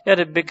 या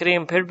रब्बे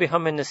करीम फिर भी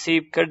हमें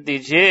नसीब कर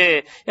दीजिए।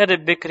 या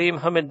रब्बे करीम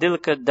हमें दिल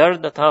का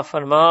दर्द عطا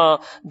فرما،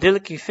 دل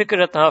کی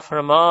فکر عطا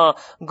فرما،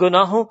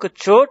 گناہوں کو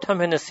چوٹ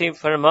ہمیں نصیب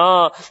فرما،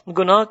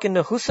 گناہ کی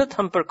نحوست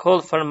ہم پر کھول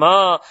فرما،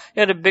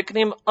 یا رب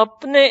کریم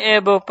اپنے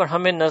عیبوں پر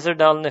ہمیں نظر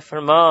ڈالنے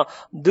فرما،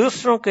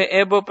 دوسروں کے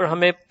عیبوں پر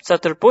ہمیں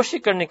ستر پوشی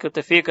کرنے کی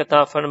توفیق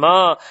عطا فرما۔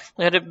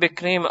 یا رب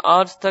کریم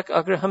آج تک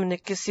اگر ہم نے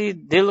کسی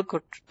دل کو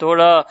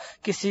توڑا،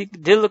 کسی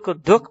دل کو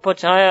دکھ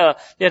پہنچایا،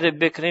 یا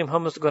رب کریم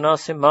ہم اس گناہ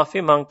سے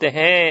معافی مانگتے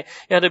ہیں،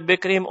 یا رب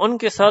کریم ان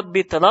کے ساتھ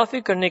بھی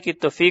تلافی کرنے کی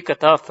توفیق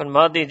عطا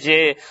فرما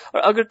دیجئے،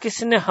 اور اگر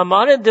کسی نے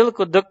ہمارے دل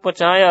کو دکھ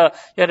پہنچایا،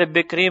 یا رب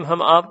کریم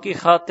ہم آپ کی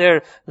خاطر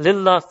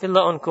للہ فی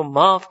اللہ ان کو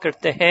معاف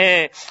کرتے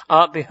ہیں،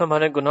 آپ بھی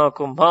ہمارے گناہ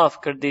کو معاف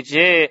کر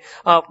دیجئے۔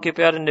 آپ کے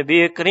پیارے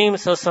نبی کریم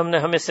صلی اللہ علیہ وسلم نے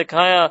ہمیں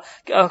سکھایا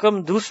کہ اگر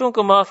ہم دوسروں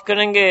کو معاف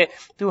کریں گے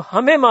تو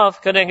ہمیں معاف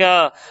کرے گا۔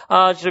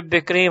 آج رب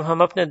کریم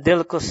ہم اپنے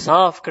دل کو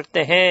صاف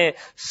کرتے ہیں،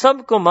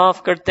 سب کو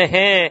معاف کرتے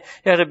ہیں،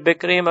 یا رب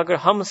کریم اگر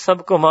ہم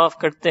سب کو معاف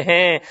کرتے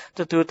ہیں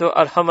تو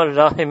ارحم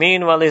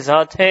الراحمین والی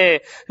ذات ہے،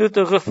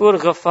 تو غفور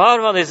غفار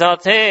والی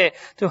ذات ہے،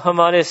 تو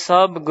ہمارے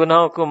سب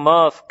گناہوں کو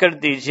معاف کر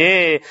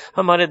دیجئے،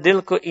 ہمارے دل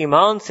کو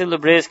ایمان سے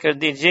لبریز کر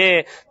دیجئے،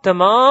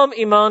 تمام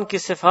ایمان کی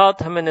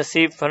صفات ہمیں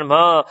نصیب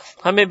فرما،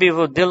 ہمیں بھی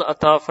وہ دل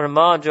عطا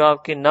فرما جو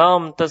آپ کے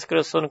نام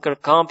تذکر سن کر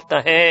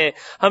کانپتا ہے،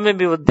 ہمیں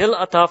بھی وہ دل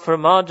عطا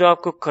فرما جو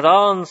آپ کو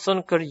قرآن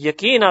سن کر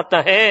یقین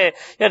آتا ہے،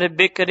 یا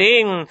رب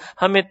کریم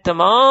ہمیں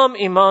تمام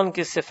ایمان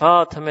کی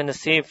صفات ہمیں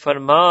نصیب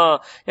فرما۔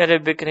 یا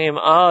رب کریم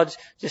آج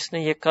جس نے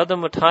یہ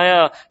قدم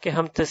اٹھایا کہ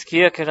ہم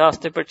تزکیہ کے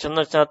راستے پر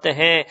چلنا چاہتے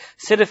ہیں،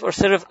 صرف اور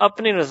صرف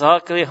اپنی رضا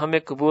کے لیے ہمیں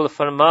قبول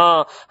فرما،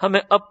 ہمیں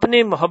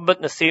اپنی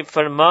محبت نصیب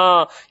فرما۔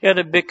 یا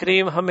رب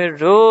کریم ہمیں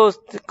روز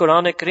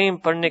قرآن کریم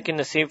پڑھنے کی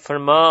نصیب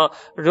فرما،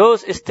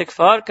 روز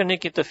استغفار کرنے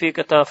کی توفیق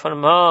عطا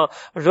فرما،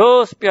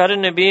 روز پیارے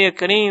نبی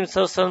کریم صلی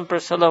اللہ علیہ وسلم پر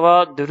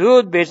صلوات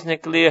درود بھیجنے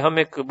کے لیے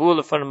ہمیں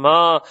قبول فرما،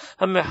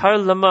 ہمیں ہر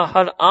لمحہ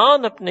ہر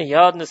آن اپنے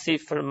یاد نصیب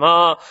فرما،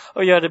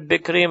 اور یا رب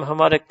کریم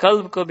ہمارے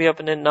قلب کو بھی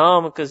اپنے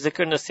نام کا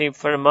ذکر نصیب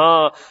فرما،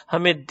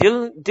 ہمیں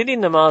دلی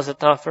نماز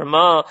عطا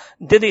فرما،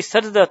 دلی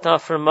سجدہ عطا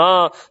فرما،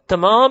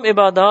 تمام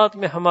عبادات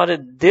میں ہمارے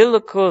دل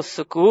کو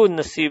سکون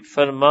نصیب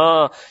فرما۔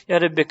 یا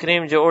رب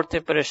کریم جو عورتیں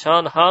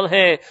پریشان حال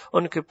ہیں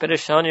ان کی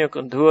پریشانیوں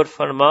کو دور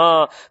فرما،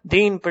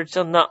 دین پر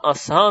چلنا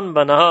آسان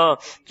بنا،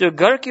 جو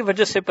گھر کی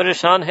وجہ سے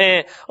پریشان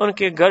ہیں ان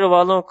کے گھر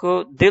والوں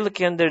کو دل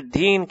کے اندر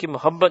دین کی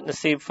محبت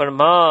نصیب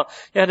فرما۔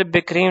 یا رب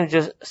کریم جو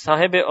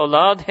صاحب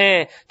اولاد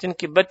ہیں، جن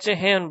کے بچے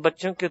ہیں، ان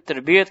بچوں کی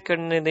تربیت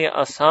کرنے دے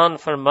آسان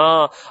فرما،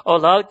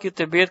 اولاد کی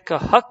تربیت کا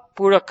حق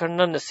پورا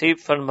کرنا نصیب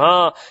فرما۔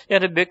 یا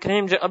رب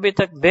کریم جو ابھی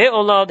تک بے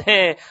اولاد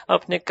ہیں،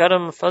 اپنے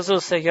کرم فضل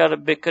سے یا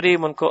رب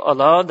کریم ان کو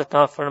اولاد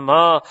عطا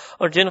فرما،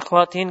 اور جن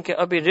خواتین کے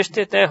ابھی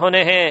رشتے طے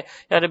ہونے ہیں،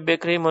 یا رب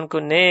کریم ان کو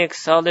نیک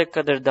صالح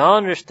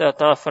قدردان رشتہ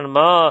عطا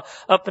فرما،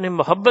 اپنی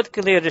محبت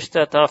کے لیے رشتہ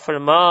عطا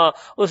فرما،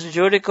 اس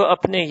جوڑے کو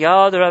اپنے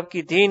یاد اور آپ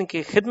کی دین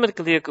کی خدمت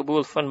کے لیے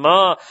قبول فرما،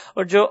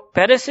 اور جو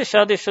پہلے سے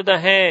شادی شدہ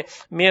ہیں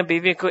میاں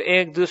بیوی کو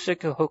ایک دوسرے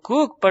کے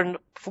حقوق پر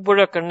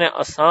پورا کرنے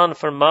آسان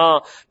فرما،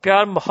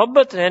 پیار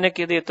محبت رہنے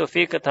کے لیے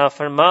توفیق عطا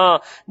فرما،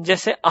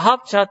 جیسے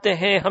آپ چاہتے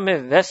ہیں ہمیں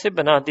ویسے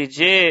بنا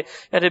دیجئے۔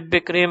 یا رب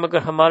کریم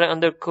اگر ہمارے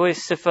اندر کوئی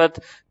صفت،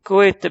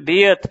 کوئی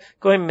طبیعت،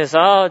 کوئی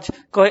مزاج،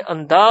 کوئی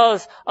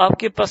انداز آپ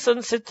کی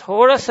پسند سے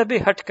تھوڑا سا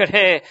بھی ہٹ کر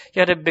ہے،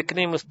 یا رب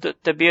کریم اس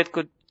طبیعت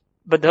کو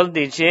بدل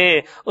دیجئے،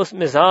 اس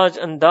مزاج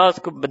انداز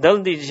کو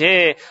بدل دیجئے،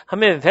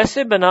 ہمیں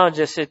ویسے بنا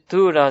جیسے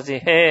تو راضی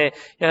ہے۔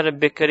 یا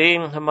رب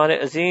کریم ہمارے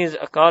عزیز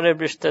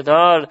اقارب رشتہ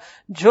دار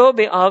جو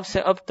بھی آپ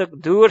سے اب تک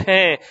دور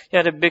ہیں،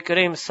 یا رب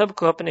کریم سب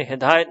کو اپنی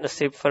ہدایت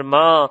نصیب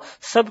فرما،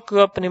 سب کو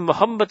اپنی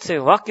محبت سے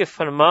واقف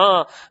فرما،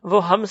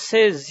 وہ ہم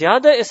سے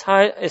زیادہ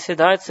اس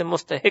ہدایت سے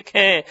مستحق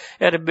ہیں۔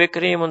 یا رب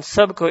کریم ان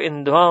سب کو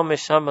ان دعاؤں میں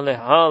شامل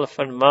حال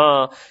فرما۔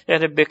 یا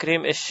رب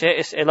کریم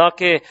اس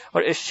علاقے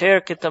اور اس شہر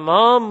کے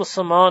تمام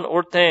مسلمان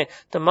عورتیں،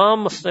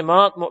 تمام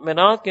مسلمات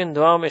مؤمنات کے ان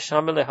دعاؤں میں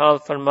شامل حال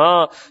فرما،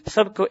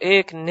 سب کو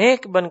ایک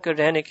نیک بن کر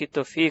رہنے کی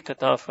توفیق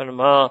عطا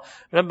فرما۔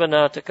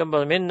 ربنا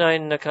تقبل منا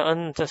انك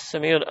انت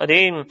السميع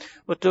العليم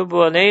وتب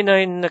علينا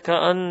انك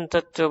انت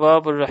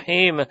التواب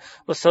الرحيم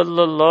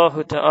وصلى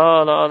الله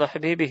تعالى على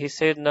حبيبه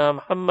سيدنا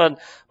محمد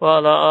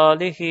وعلى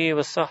آله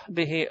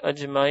وصحبه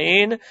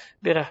اجمعين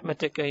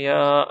برحمتك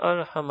يا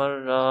ارحم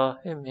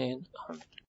الراحمين۔